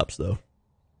tank tops though,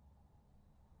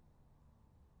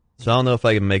 so I don't know if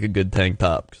I can make a good tank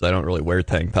top, because I don't really wear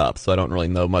tank tops, so I don't really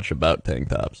know much about tank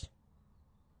tops.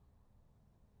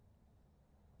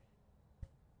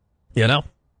 You know?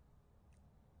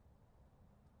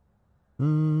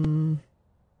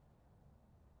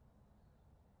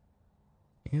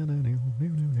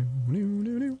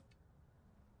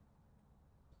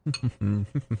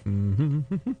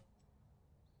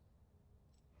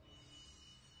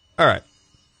 Alright.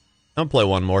 I'll play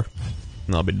one more,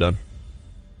 and I'll be done.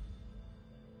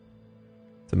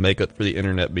 To make up for the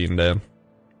internet being down.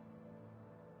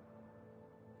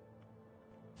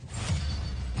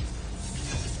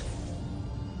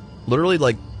 Literally,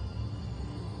 like,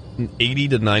 80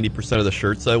 to 90% of the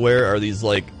shirts I wear are these,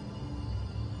 like,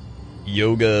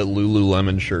 yoga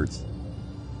Lululemon shirts.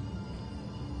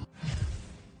 And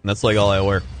that's, like, all I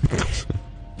wear.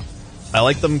 I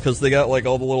like them because they got, like,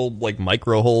 all the little, like,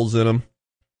 micro holes in them.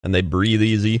 And they breathe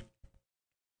easy.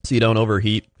 So you don't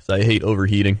overheat, because I hate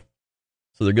overheating.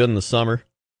 So they're good in the summer.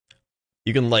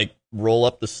 You can, like, roll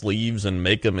up the sleeves and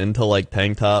make them into, like,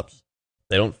 tank tops.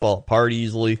 They don't fall apart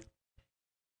easily.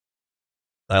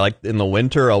 I like, in the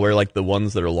winter, I'll wear, like, the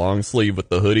ones that are long sleeve with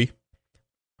the hoodie.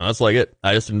 That's like it.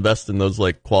 I just invest in those,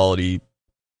 like, quality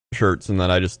shirts, and then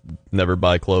I just never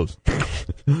buy clothes.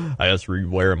 I just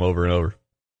re-wear them over and over.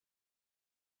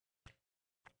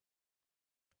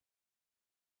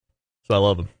 So I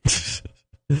love them.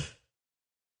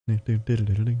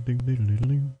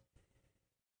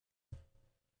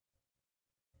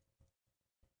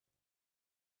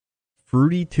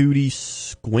 Fruity Tooty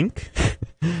Squink?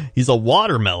 He's a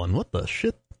watermelon. What the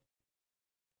shit?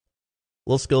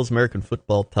 Little Skittles American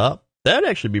football top. That'd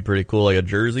actually be pretty cool, like a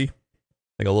jersey.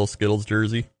 Like a little Skittles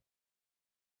jersey.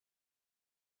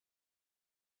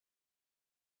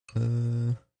 I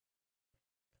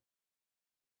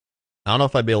don't know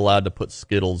if I'd be allowed to put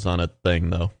Skittles on a thing,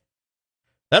 though.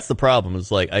 That's the problem,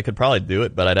 is like, I could probably do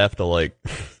it, but I'd have to, like,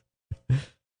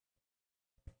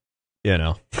 you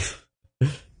know.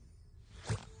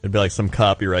 It'd be like some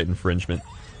copyright infringement.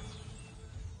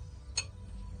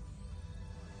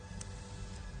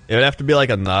 It would have to be like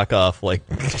a knockoff, like,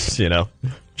 you know,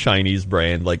 Chinese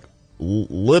brand, like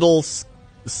Little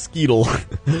Skeetle.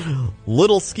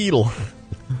 Little Skeetle.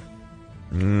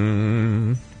 I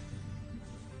don't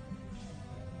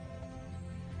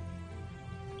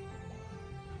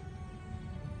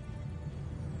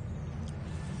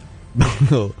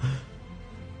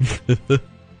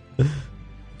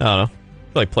know.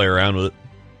 Like, play around with it.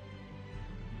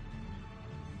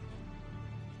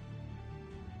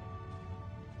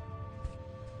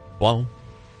 Wom,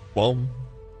 wom,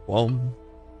 wom.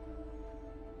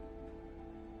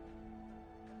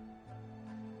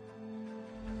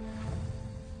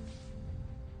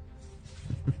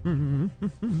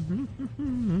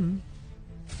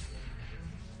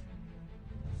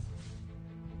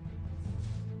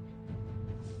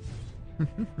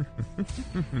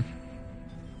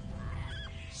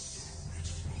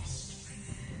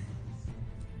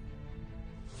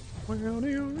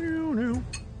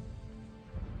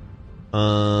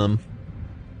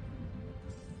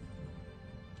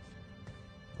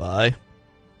 Bye.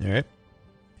 Alright.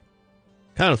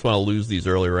 Kind of just want to lose these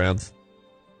early rounds.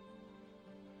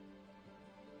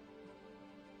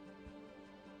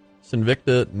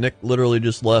 Sinvicta, Nick literally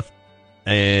just left,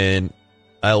 and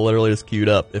I literally just queued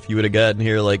up. If you would have gotten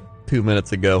here like 2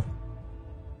 minutes ago,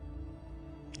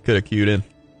 could have queued in.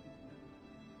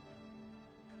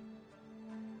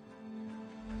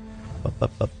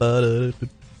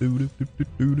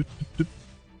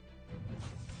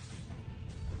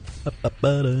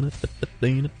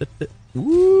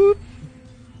 Whoop.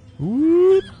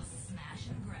 Whoop.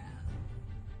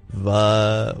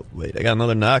 Wait, I got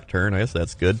another Nocturne. I guess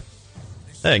that's good.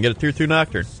 Hey, I can get a tier 2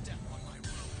 Nocturne.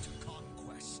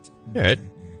 Alright.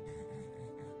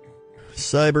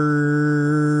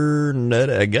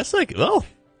 Cybernetic. I guess I can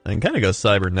kind of go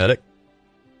cybernetic.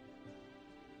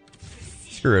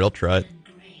 Screw it, I'll try it.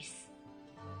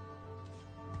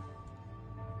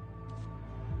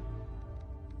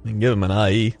 I can give him an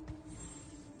IE.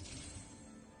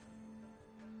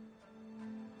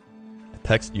 I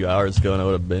texted you hours ago and I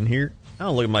would have been here. I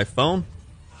don't look at my phone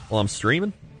while I'm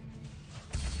streaming.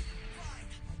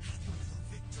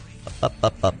 Up.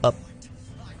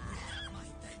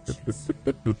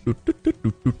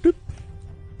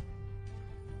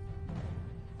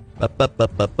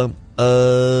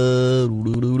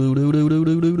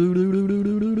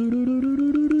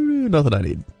 Nothing I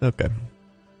need. Okay.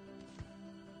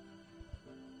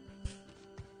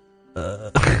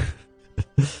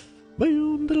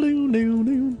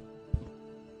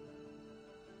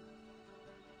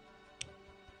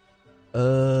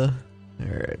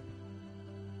 Alright.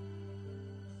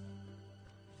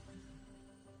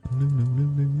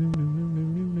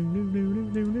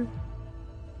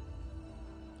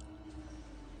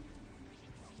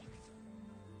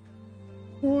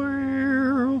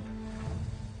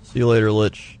 See you later,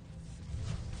 Lich.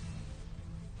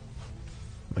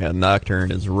 My God,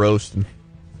 Nocturne is roasting.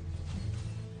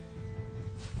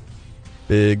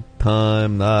 Big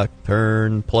time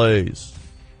Nocturne plays.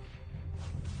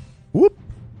 Whoop!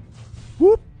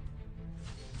 Whoop!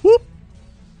 Whoop!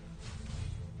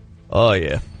 Oh,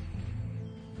 yeah.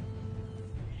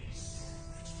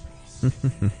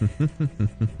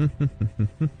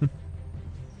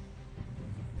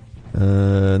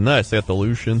 Nice, I got the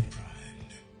Lucian.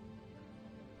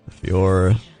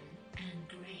 Fiora.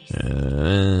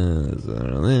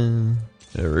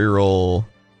 Reroll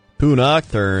 2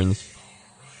 Nocturnes.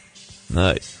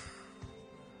 Nice.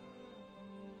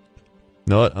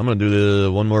 You know what? I'm gonna do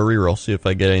the one more reroll, see if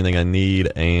I get anything I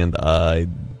need, and I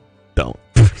don't.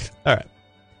 Alright.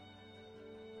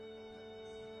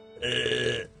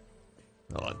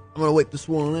 Hold on. I'm gonna wait this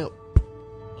one out.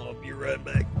 I'll be right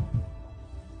back.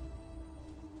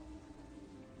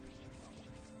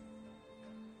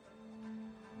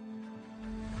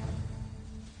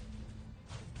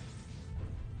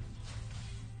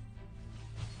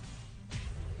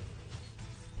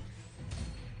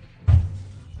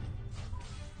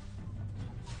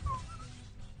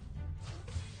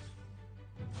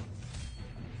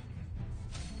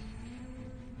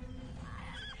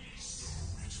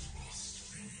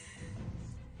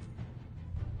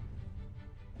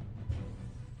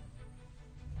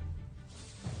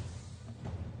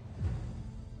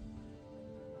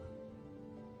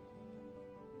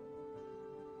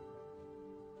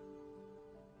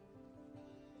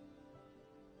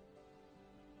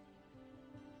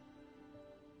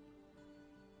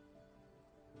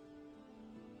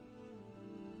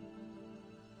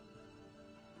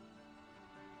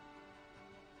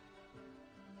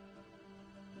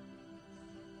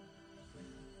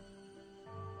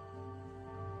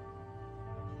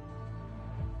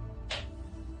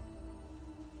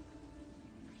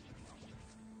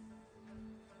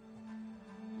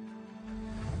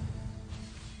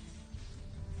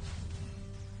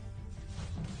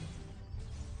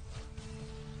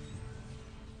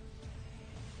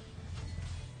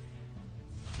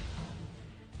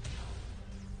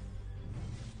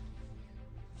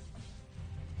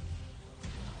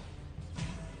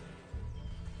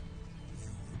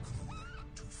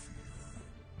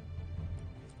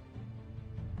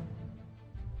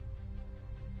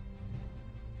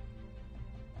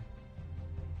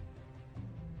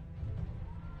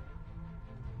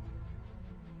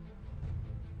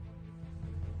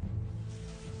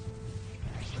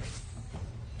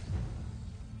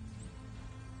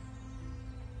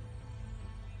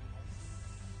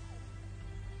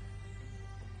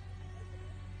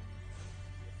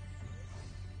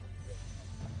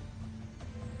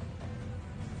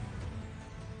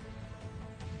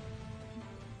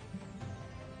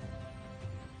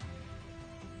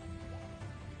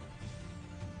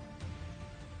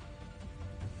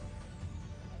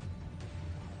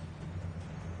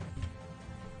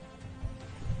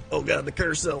 Oh God, the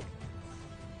carousel.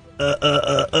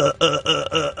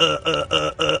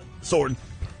 Sword.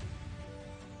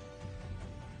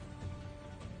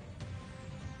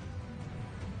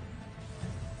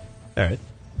 All right.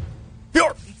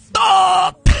 Fjord.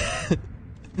 Stop. All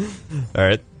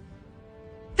right.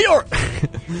 Fjord.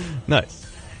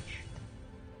 Nice.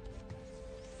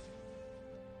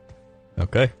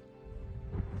 Okay.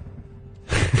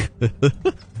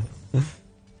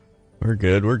 We're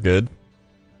good. We're good.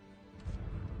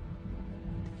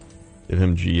 Give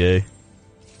him GA.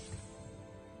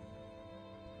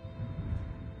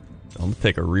 I'm gonna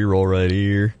take a reroll right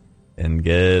here and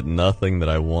get nothing that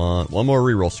I want. One more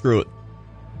reroll. Screw it.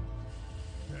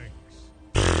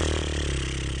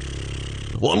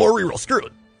 One more reroll. Screw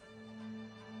it.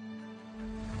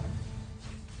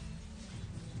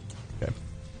 Okay.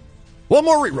 One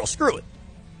more reroll. Screw it.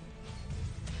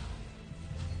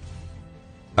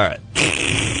 All right.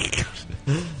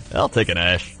 I'll take an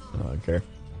Ash. I don't care.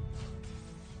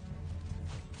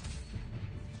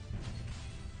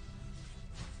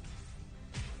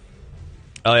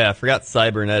 Oh yeah, I forgot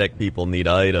cybernetic people need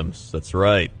items. That's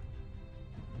right.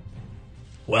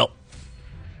 Well,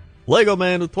 Lego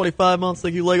Man with 25 months.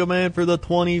 Thank you, Lego Man, for the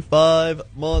 25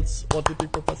 months. 1, 2, 3,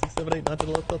 4, 5, 6, 7, 8, 9, 10,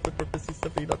 11, 12, 13, 14, 15, 16,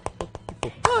 17, 18, 19, 20,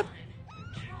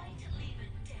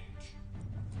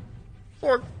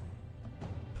 21, 22,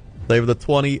 Save the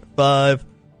 25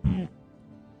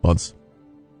 months.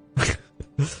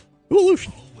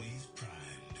 Evolution.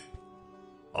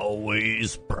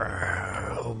 Always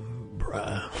brown.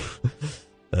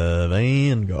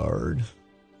 Vanguard.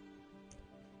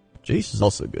 Jace is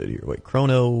also good here. Wait,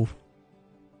 Chrono.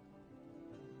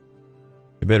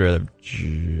 You better have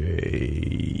Jace.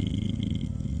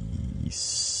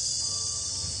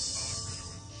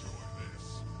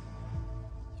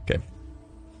 Okay.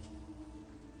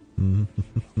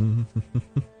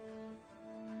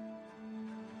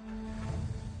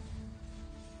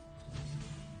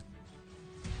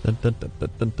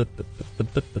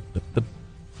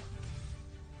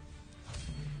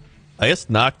 I guess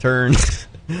Nocturne,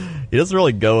 he doesn't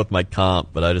really go with my comp,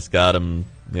 but I just got him,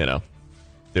 you know,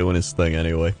 doing his thing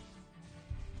anyway.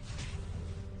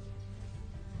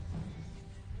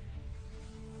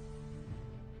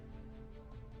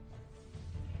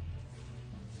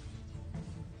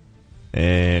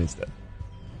 And he's dead.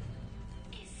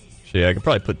 So yeah, I could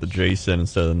probably put the Jason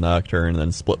instead of the Nocturne and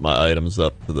then split my items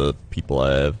up to the people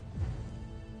I have.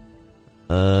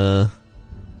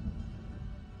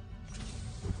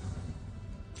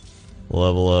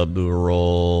 Level up, do a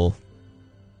roll.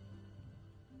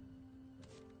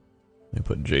 Let me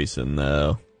put Jason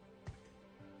now.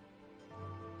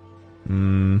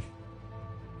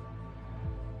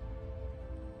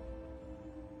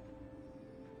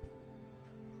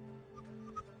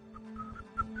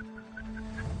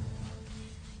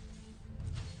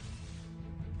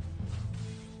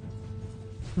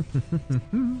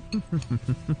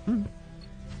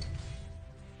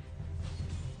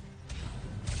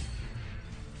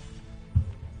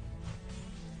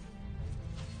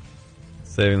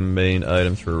 Saving the main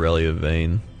items for Relia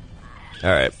Vane.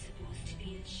 Alright.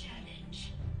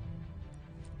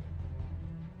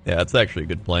 Yeah, that's actually a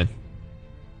good plan.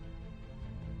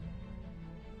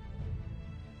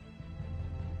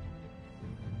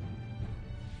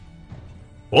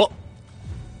 Oh!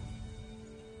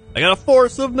 I got a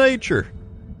force of nature!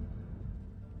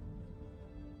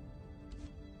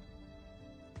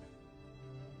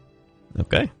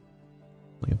 Okay.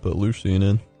 I can put Lucian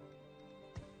in.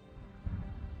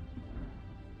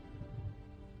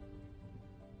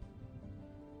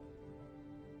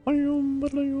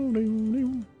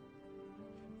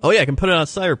 Oh yeah, I can put it on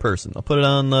Sire Person. I'll put it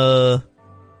on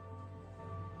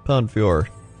Ponfior.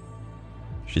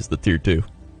 She's the tier 2.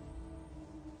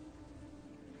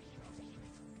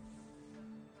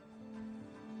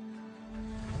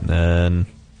 And then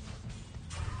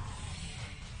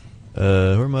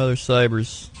who are my other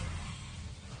Cybers?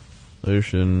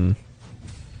 Lucian.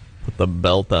 Put the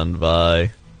belt on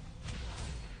Vi.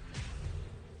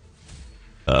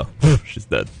 Oh, she's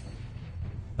dead.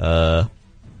 Let's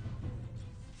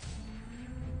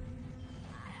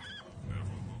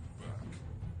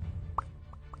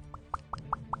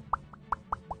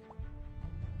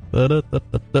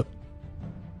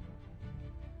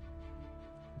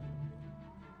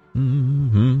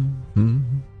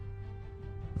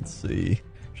see.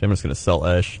 I'm just gonna sell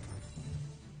Ash.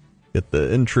 Get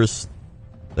the interest.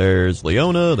 There's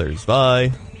Leona. There's Vi.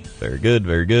 Very good.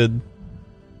 Very good. I'm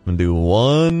gonna do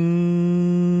one.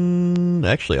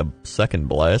 Actually, a second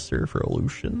blaster for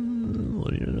Lucian.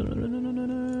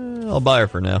 I'll buy her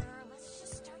for now.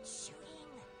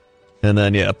 And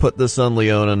then, yeah, put this on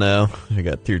Leona now. I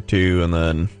got tier 2 and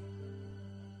then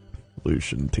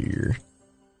Lucian tier.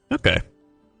 Okay.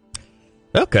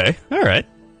 Okay. Alright.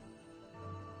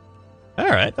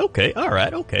 Alright. Okay.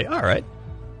 Alright. Okay. Alright.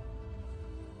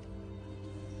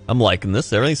 I'm liking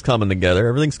this. Everything's coming together.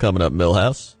 Everything's coming up,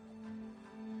 Millhouse.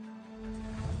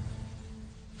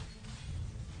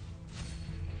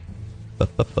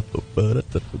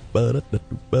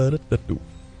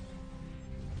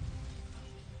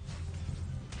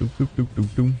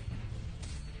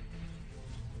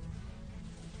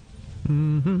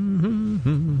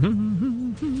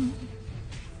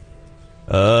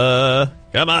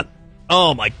 Come on.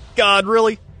 Oh my god,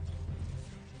 really?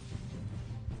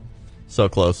 So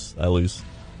close. I lose.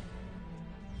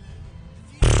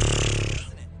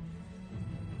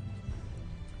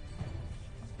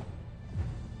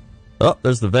 Oh,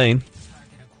 there's the vein.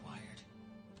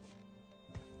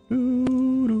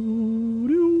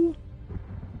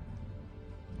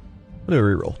 Let me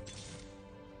reroll.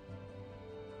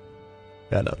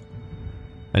 Got up.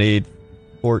 I need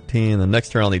 14. The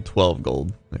next turn I'll need 12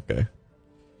 gold. Okay.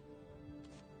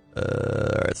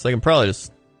 Alright, so I can probably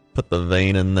just put the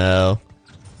vein in now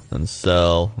and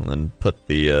sell, and then put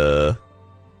the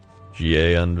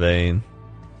GA on vein.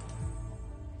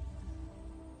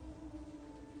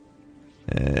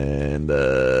 And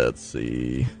let's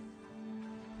see.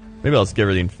 Maybe I'll just give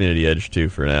her the Infinity Edge too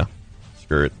for now.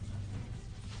 Screw it.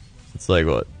 It's like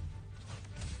what?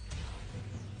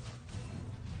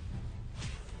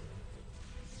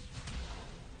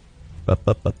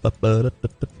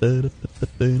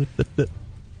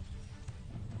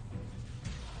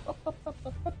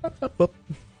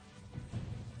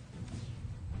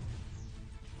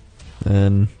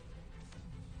 And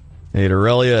need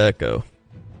Aurelia Echo.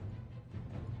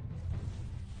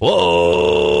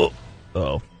 Whoa!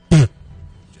 Uh-oh.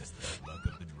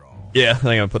 Yeah, I think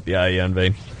I'm gonna put the IE on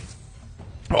vein.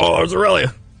 Oh, there's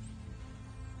Aurelia!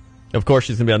 Of course,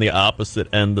 she's gonna be on the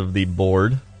opposite end of the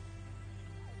board.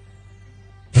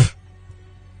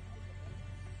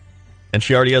 And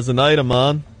she already has an item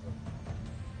on.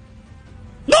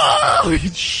 No!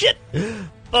 Shit!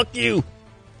 Fuck you!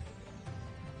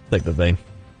 Take the vein.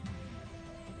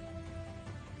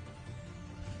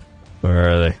 Where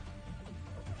are they?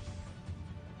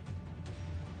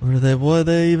 Where are they? What are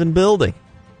they even building?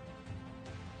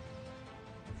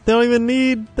 They don't even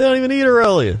need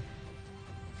Aurelia.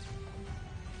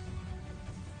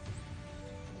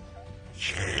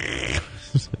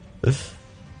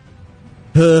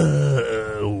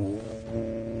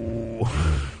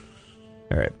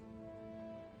 Alright.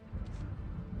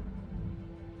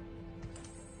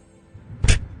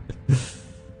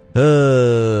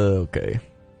 Okay.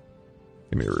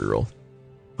 Give me a reroll.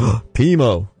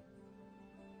 Teemo!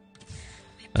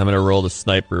 I'm gonna roll the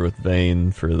sniper with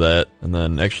Vayne for that, and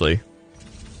then actually,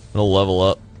 I'm gonna level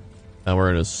up, and we're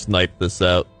gonna snipe this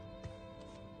out.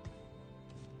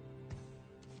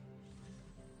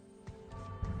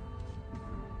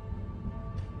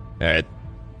 Alright.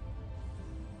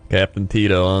 Captain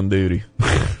Tito on duty.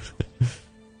 I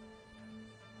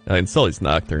can sell these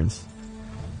Nocturnes.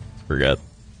 Forgot.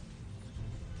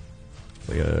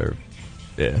 Like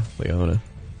yeah, like I'm gonna...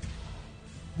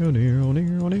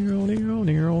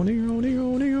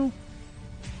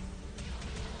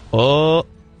 Oh!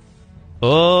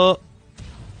 Oh!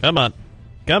 Come on.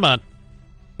 Come on.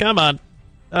 Come on.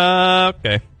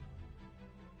 Okay.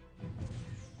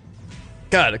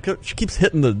 God, she keeps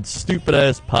hitting the stupid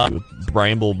ass pot with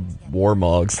Bramble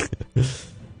Warmogs.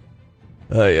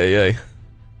 Ay, ay, ay.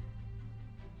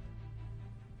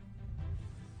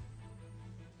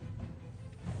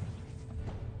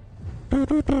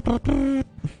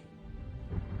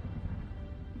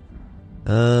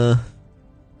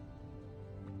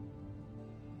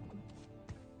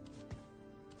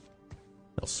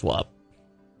 I'll swap.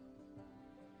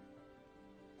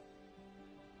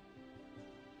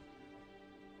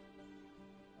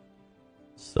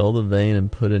 Sell the Vayne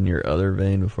and put in your other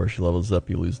Vayne before she levels up,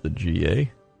 you lose the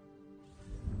GA.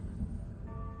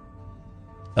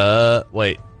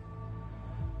 Wait.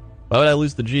 Why would I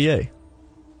lose the GA?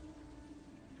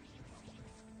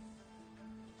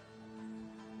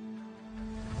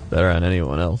 Better on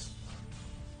anyone else.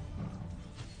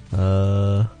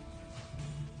 Oh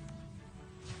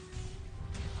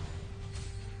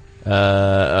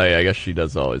yeah, I guess she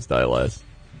does always die last.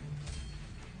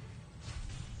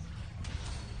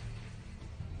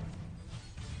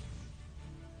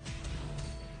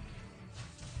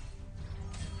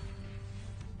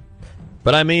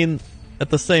 But I mean, at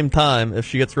the same time, if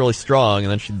she gets really strong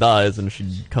and then she dies and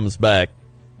she comes back,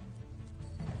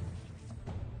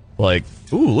 like,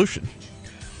 ooh, Lucian.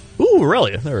 Ooh,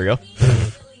 Aurelia. There we go.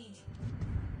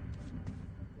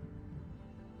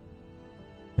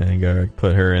 And gotta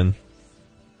put her in.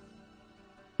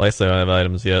 At least I don't have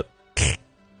items yet.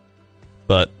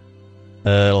 But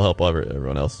it'll help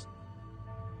everyone else.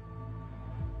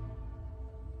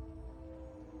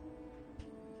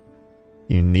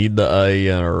 You need the IE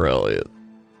on Aurelia.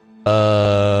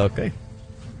 Okay.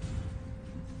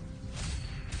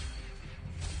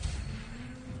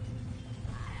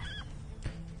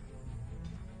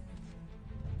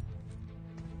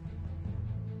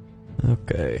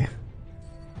 Okay.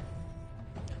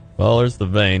 Well, there's the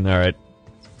vein. Alright.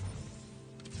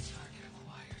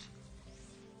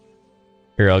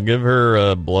 Here, I'll give her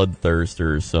a bloodthirst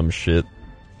or some shit.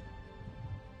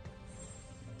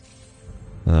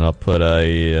 And then I'll put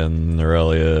IE and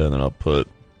Aurelia, and then I'll put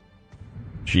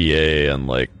GA and,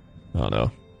 like, I don't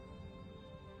know,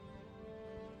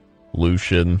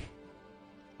 Lucian.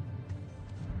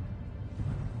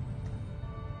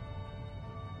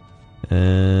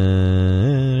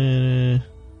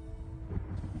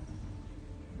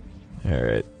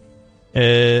 Alright.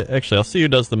 Actually, I'll see who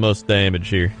does the most damage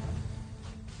here.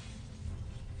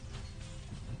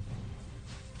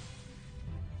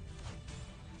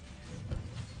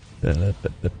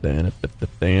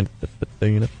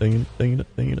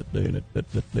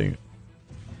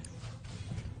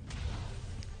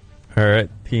 Alright,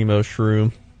 Teemo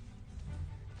Shroom.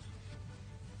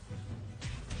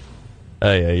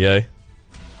 Ay, ay, ay.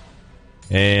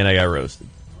 And I got roasted.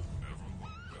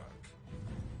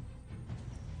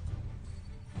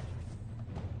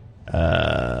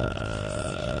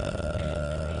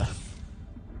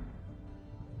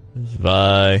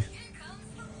 Vi.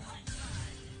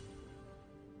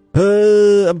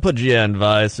 I'm put Gia on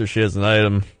Vi so she has an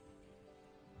item.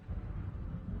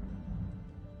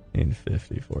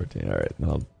 50, 14. Alright,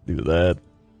 I'll do that.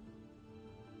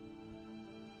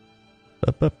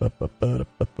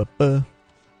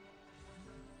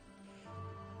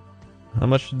 How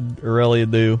much did Aurelia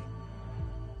do?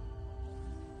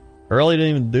 Aurelia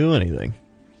didn't even do anything.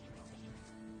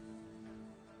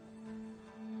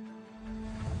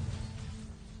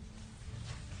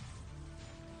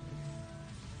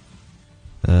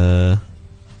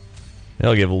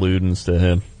 I'll give Ludens to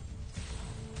him.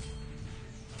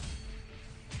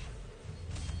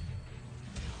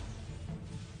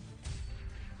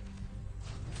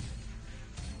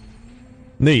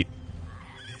 Neat.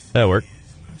 That worked.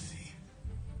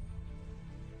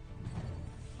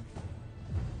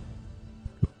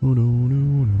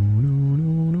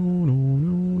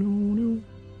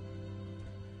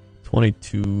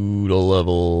 $22 to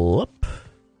level up.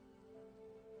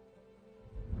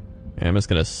 Okay, I'm just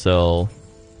gonna sell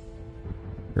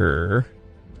her.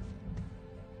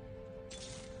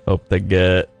 Hope they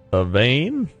get a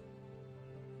vein.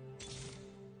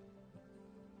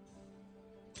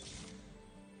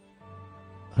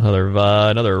 Another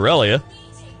Vi, another Aurelia.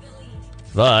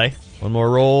 Vi, one more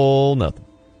roll, nothing.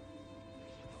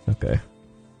 Okay.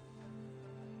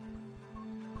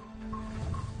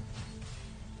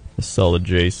 Let's sell the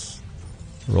Jace.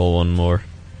 Roll one more.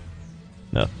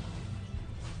 No.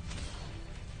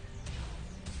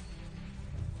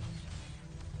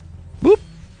 Whoop.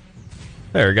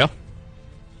 There we go.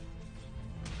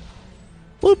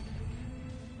 Whoop.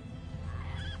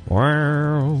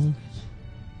 Wow.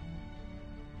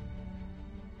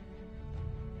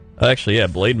 Actually, yeah,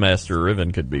 Blade Master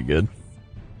Riven could be good.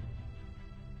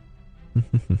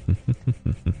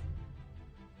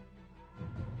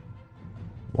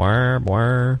 Wah,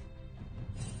 wah.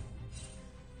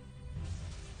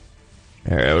 Alright,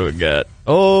 what do we got?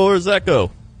 Oh, where's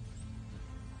Echo?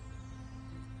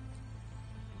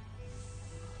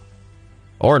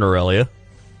 Or an Aurelia.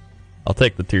 I'll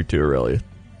take the tier 2 Aurelia.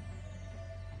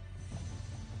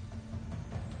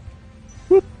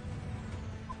 Whoop.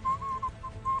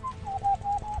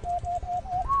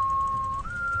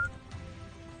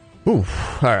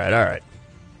 Oof. Alright, alright.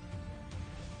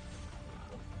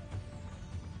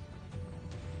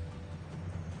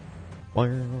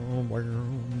 Boom,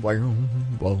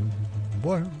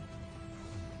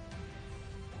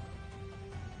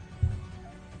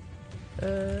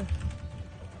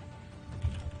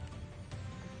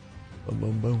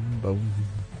 boom, boom,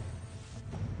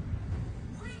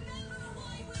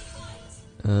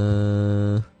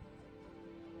 boom.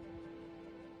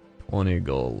 20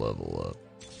 gold level up.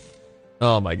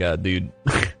 Oh my god, dude.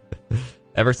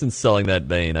 Ever since selling that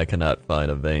vein, I cannot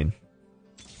find a vein.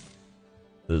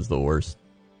 This is the worst.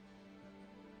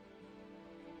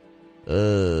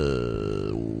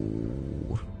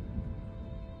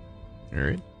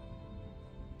 Alright.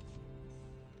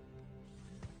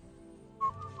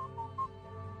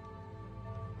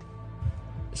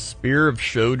 Spear of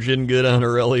Shojin good on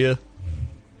Aurelia?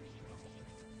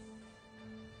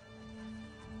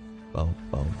 Boom,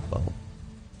 boom, boom.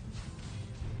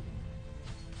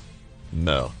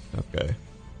 No. Okay.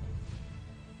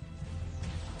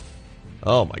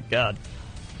 Oh my god.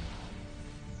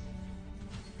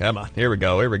 Come on. Here we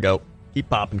go. Here we go. Keep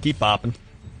popping. Keep popping.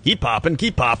 Keep popping.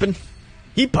 Keep popping.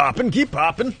 Keep popping. Keep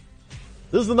popping.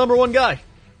 This is the number one guy.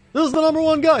 This is the number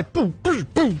one guy. Boom, boom,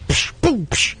 boom, boom, boom.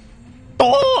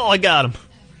 Oh, I got him.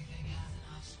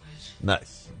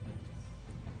 Nice.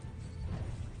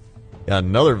 Got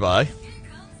another Vi.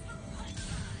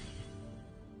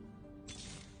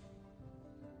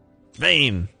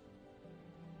 Vayne.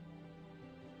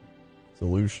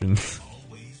 Solution.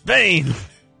 Vayne!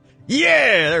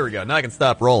 Yeah! There we go. Now I can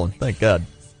stop rolling. Thank God.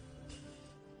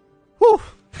 Whew.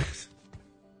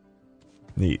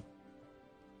 Neat.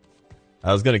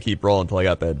 I was gonna keep rolling until I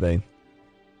got that Vayne.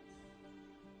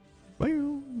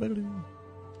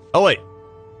 Oh, wait.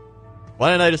 Why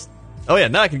didn't I just... Oh, yeah,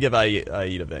 now I can give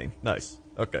Aida Vayne. Nice.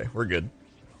 Okay, we're good.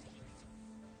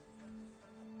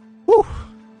 Whew.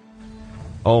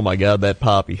 Oh, my God, that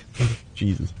Poppy.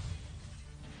 Jesus.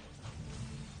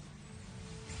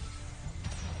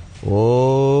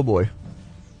 Oh, boy.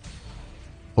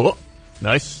 Oh,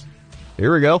 nice.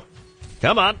 Here we go.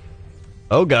 Come on.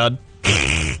 Oh, God.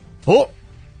 Oh!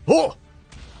 Oh!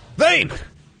 Vayne!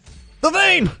 The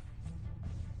Vayne!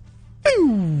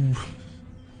 Pew!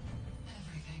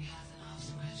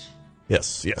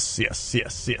 Yes, yes, yes,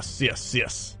 yes, yes, yes,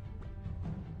 yes.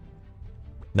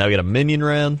 Now we got a minion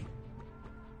round.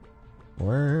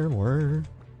 Where?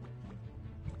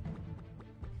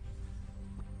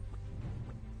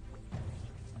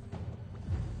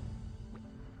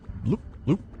 Loop,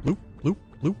 loop, loop, loop,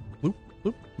 loop, loop,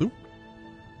 loop, loop.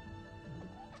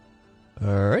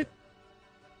 Alright.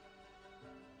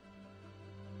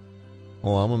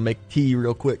 Oh, I'm gonna make tea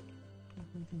real quick.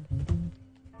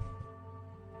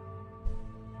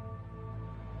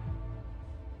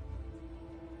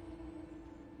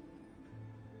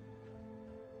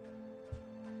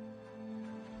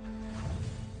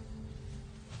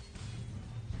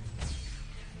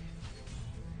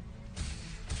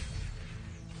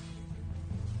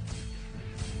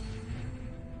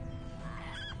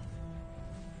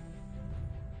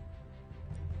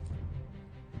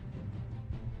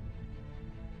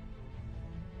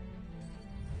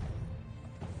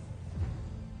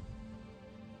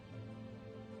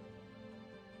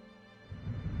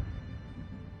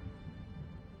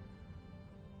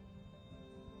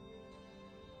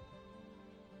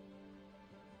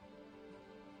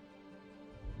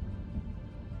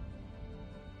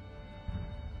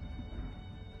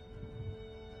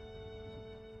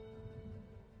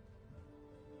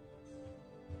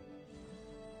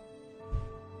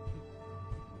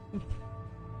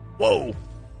 Whoa!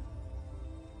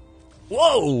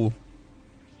 Whoa!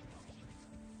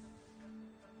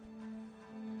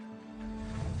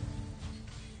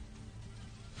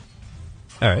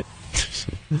 Alright.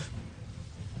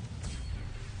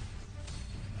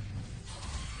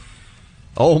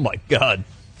 Oh my God.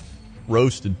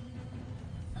 Roasted.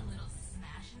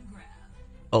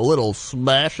 A little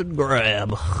smash and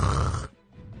grab.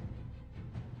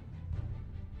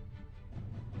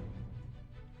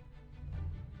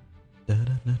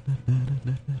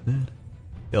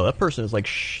 Yo, that person has like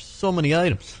so many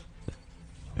items.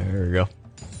 There we go.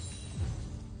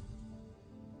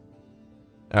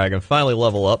 Alright, I can finally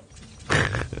level up.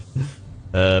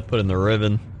 Put in the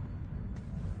ribbon.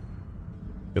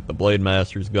 Get the Blade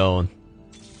Masters going.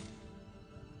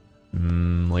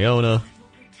 Leona.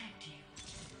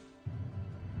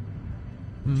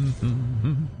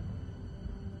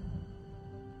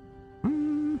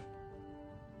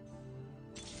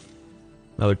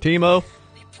 Another Teemo.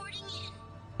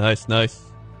 Nice, nice.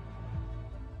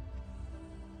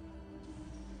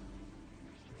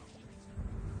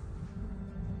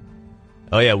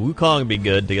 Oh yeah, Wukong would be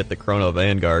good to get the Chrono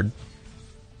Vanguard.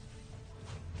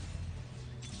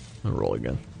 I'll roll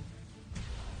again.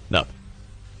 Nothing.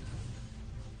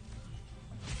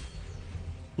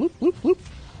 Whoop, whoop, whoop.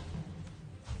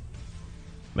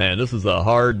 Man, this is a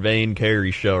hard Vayne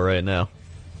carry show right now.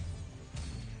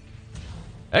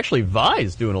 Actually,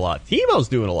 Vi's doing a lot. Teemo's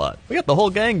doing a lot. We got the whole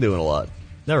gang doing a lot.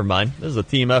 Never mind. This is a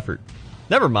team effort.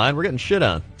 Never mind. We're getting shit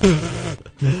on.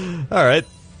 Alright.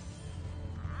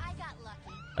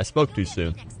 I spoke too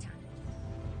soon.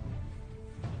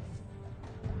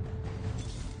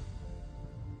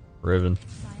 Riven.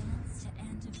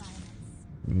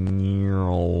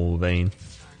 Oh, Vayne.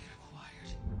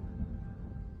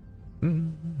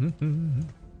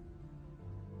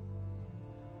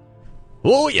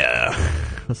 Oh yeah!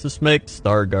 Let's just make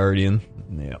Star Guardian.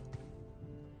 Yeah.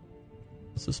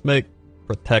 Let's just make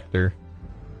Protector.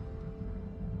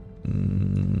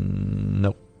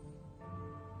 Nope.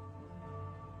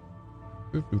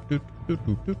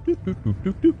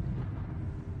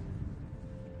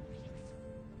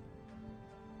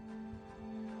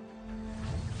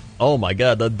 Oh my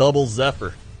God, the double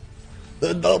Zephyr.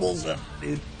 The double Zephyr,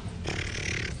 dude.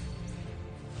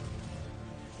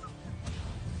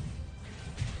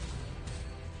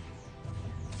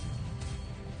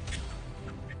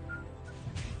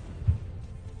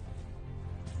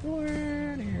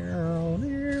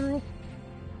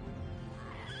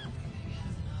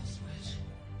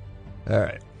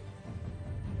 Alright.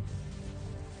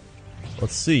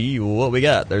 Let's see what we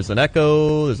got. There's an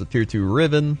Echo, there's a Tier 2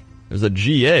 Riven, there's a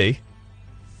GA.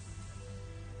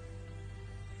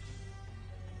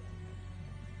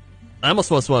 I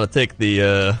almost want to take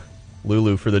the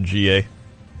Lulu for the GA.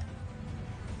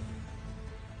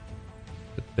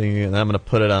 And I'm going to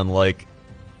put it on, like,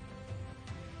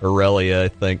 Aurelia, I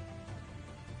think.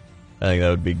 I think that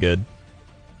would be good.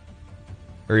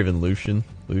 Or even Lucian.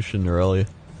 Lucian, Aurelia.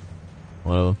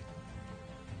 One of them.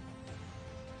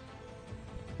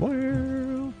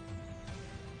 Well,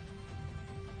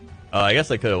 oh, I guess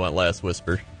I could have went Last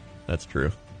Whisper. That's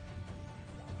true.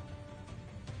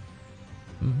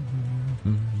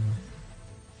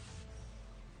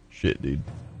 Shit, dude.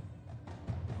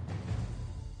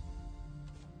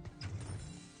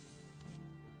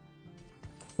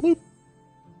 Whoop.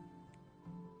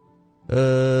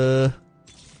 I'm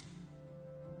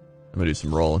gonna do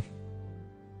some rolling.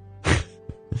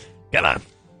 Come on.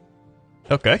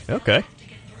 Okay, okay.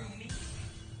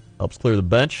 Helps clear the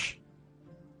bench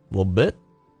a little bit.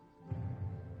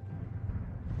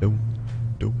 Doom,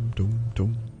 doom, doom,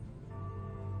 doom.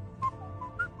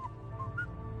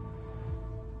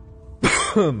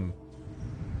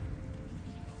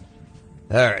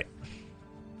 All right.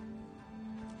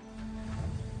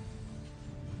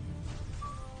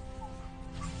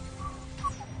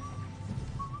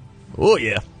 Oh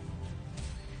yeah.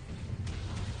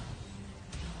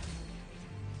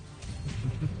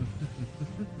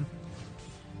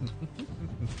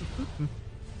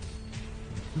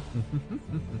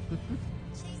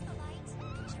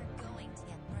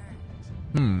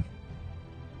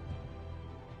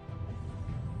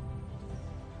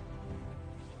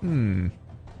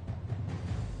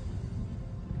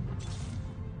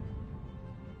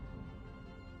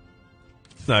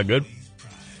 It's not good.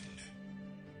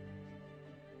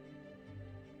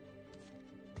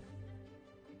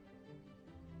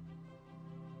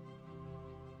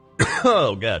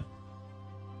 Oh, God.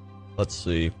 Let's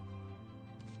see.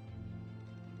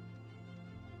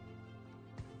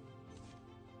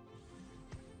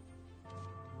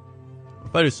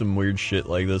 If I do some weird shit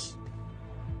like this.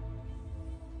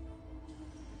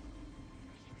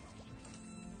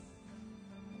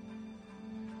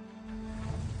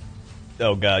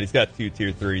 Oh, God, he's got 2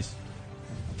 tier 3s.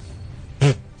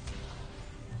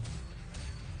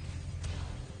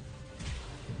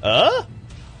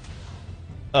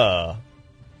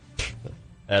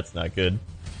 That's not good.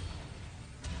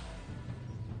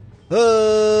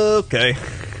 Okay.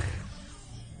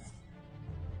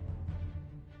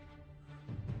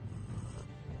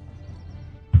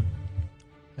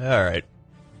 All right.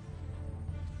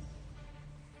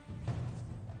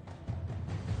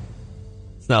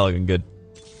 It's not looking good.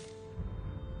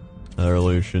 Another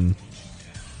Lucian.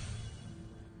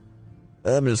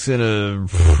 I'm just gonna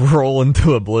roll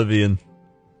into Oblivion.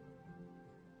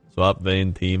 Swap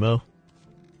Vayne Teemo.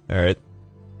 Alright.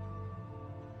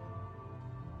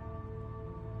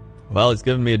 Well, he's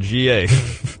giving me a GA.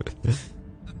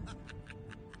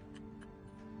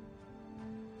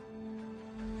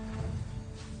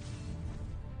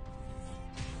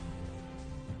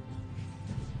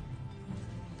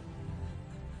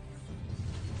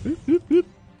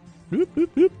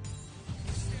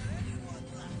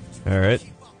 Alright.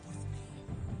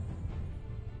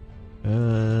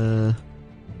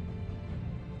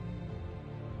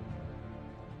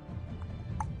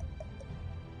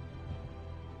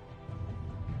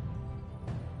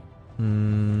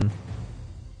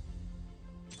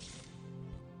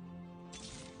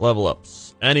 Level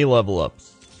ups. Any level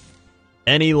ups.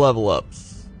 Any level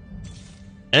ups.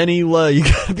 You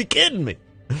gotta be kidding me.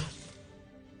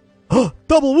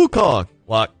 Double Wukong!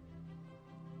 Lock.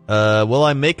 Will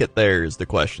I make it there is the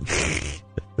question.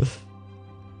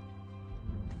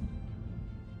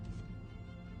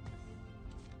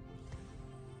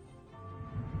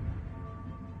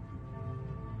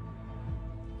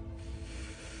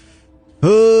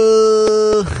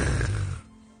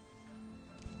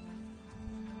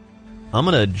 I'm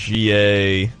gonna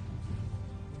GA... You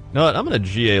know what? I'm gonna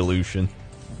GA Lucian.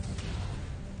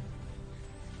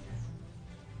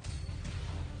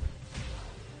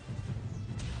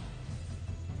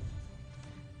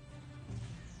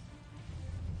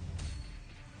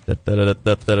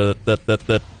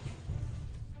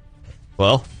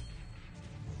 Well.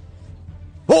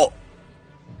 Oh!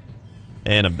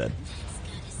 And I'm dead.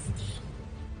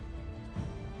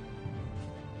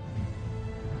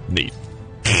 Neat.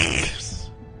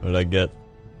 What did I get?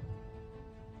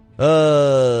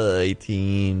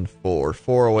 18, 4.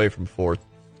 4 away from 4th.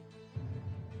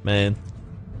 Man.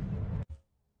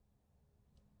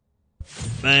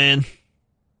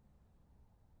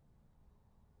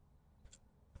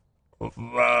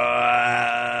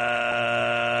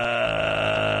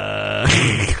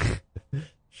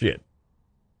 Shit.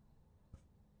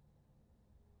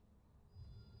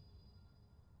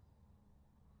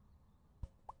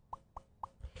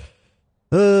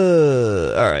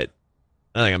 Alright.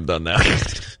 I think I'm done now.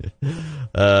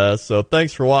 So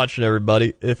thanks for watching,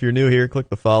 everybody. If you're new here, click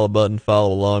the follow button,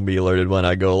 follow along, be alerted when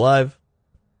I go live.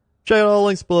 Check out all the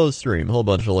links below the stream. A whole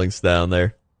bunch of links down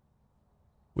there.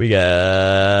 We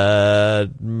got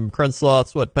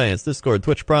Crunchloth, Sweatpants, Discord,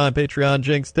 Twitch Prime, Patreon,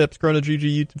 Jinx, Tips, Chrono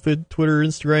GG, YouTube, Twitter,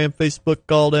 Instagram, Facebook,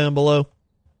 all down below.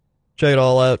 Check it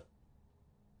all out.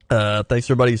 Thanks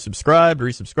to everybody who subscribed,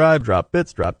 resubscribed, drop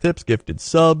bits, drop tips, gifted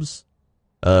subs,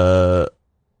 or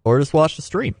just watch the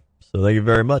stream. So thank you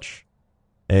very much.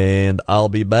 And I'll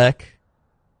be back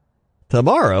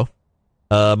tomorrow.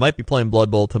 Might be playing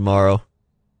Blood Bowl tomorrow.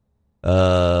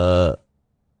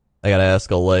 I gotta ask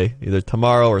Olay. Either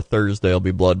tomorrow or Thursday will be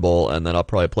Blood Bowl, and then I'll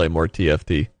probably play more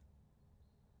TFT.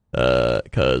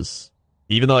 Cause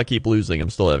even though I keep losing, I'm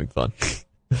still having fun.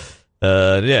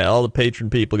 Yeah, all the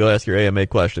patron people, go ask your AMA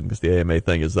question, because the AMA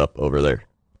thing is up over there.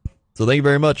 So thank you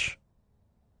very much,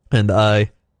 and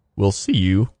I will see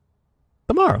you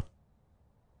tomorrow.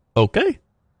 Okay?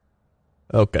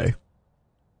 Okay.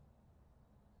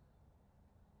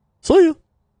 See you.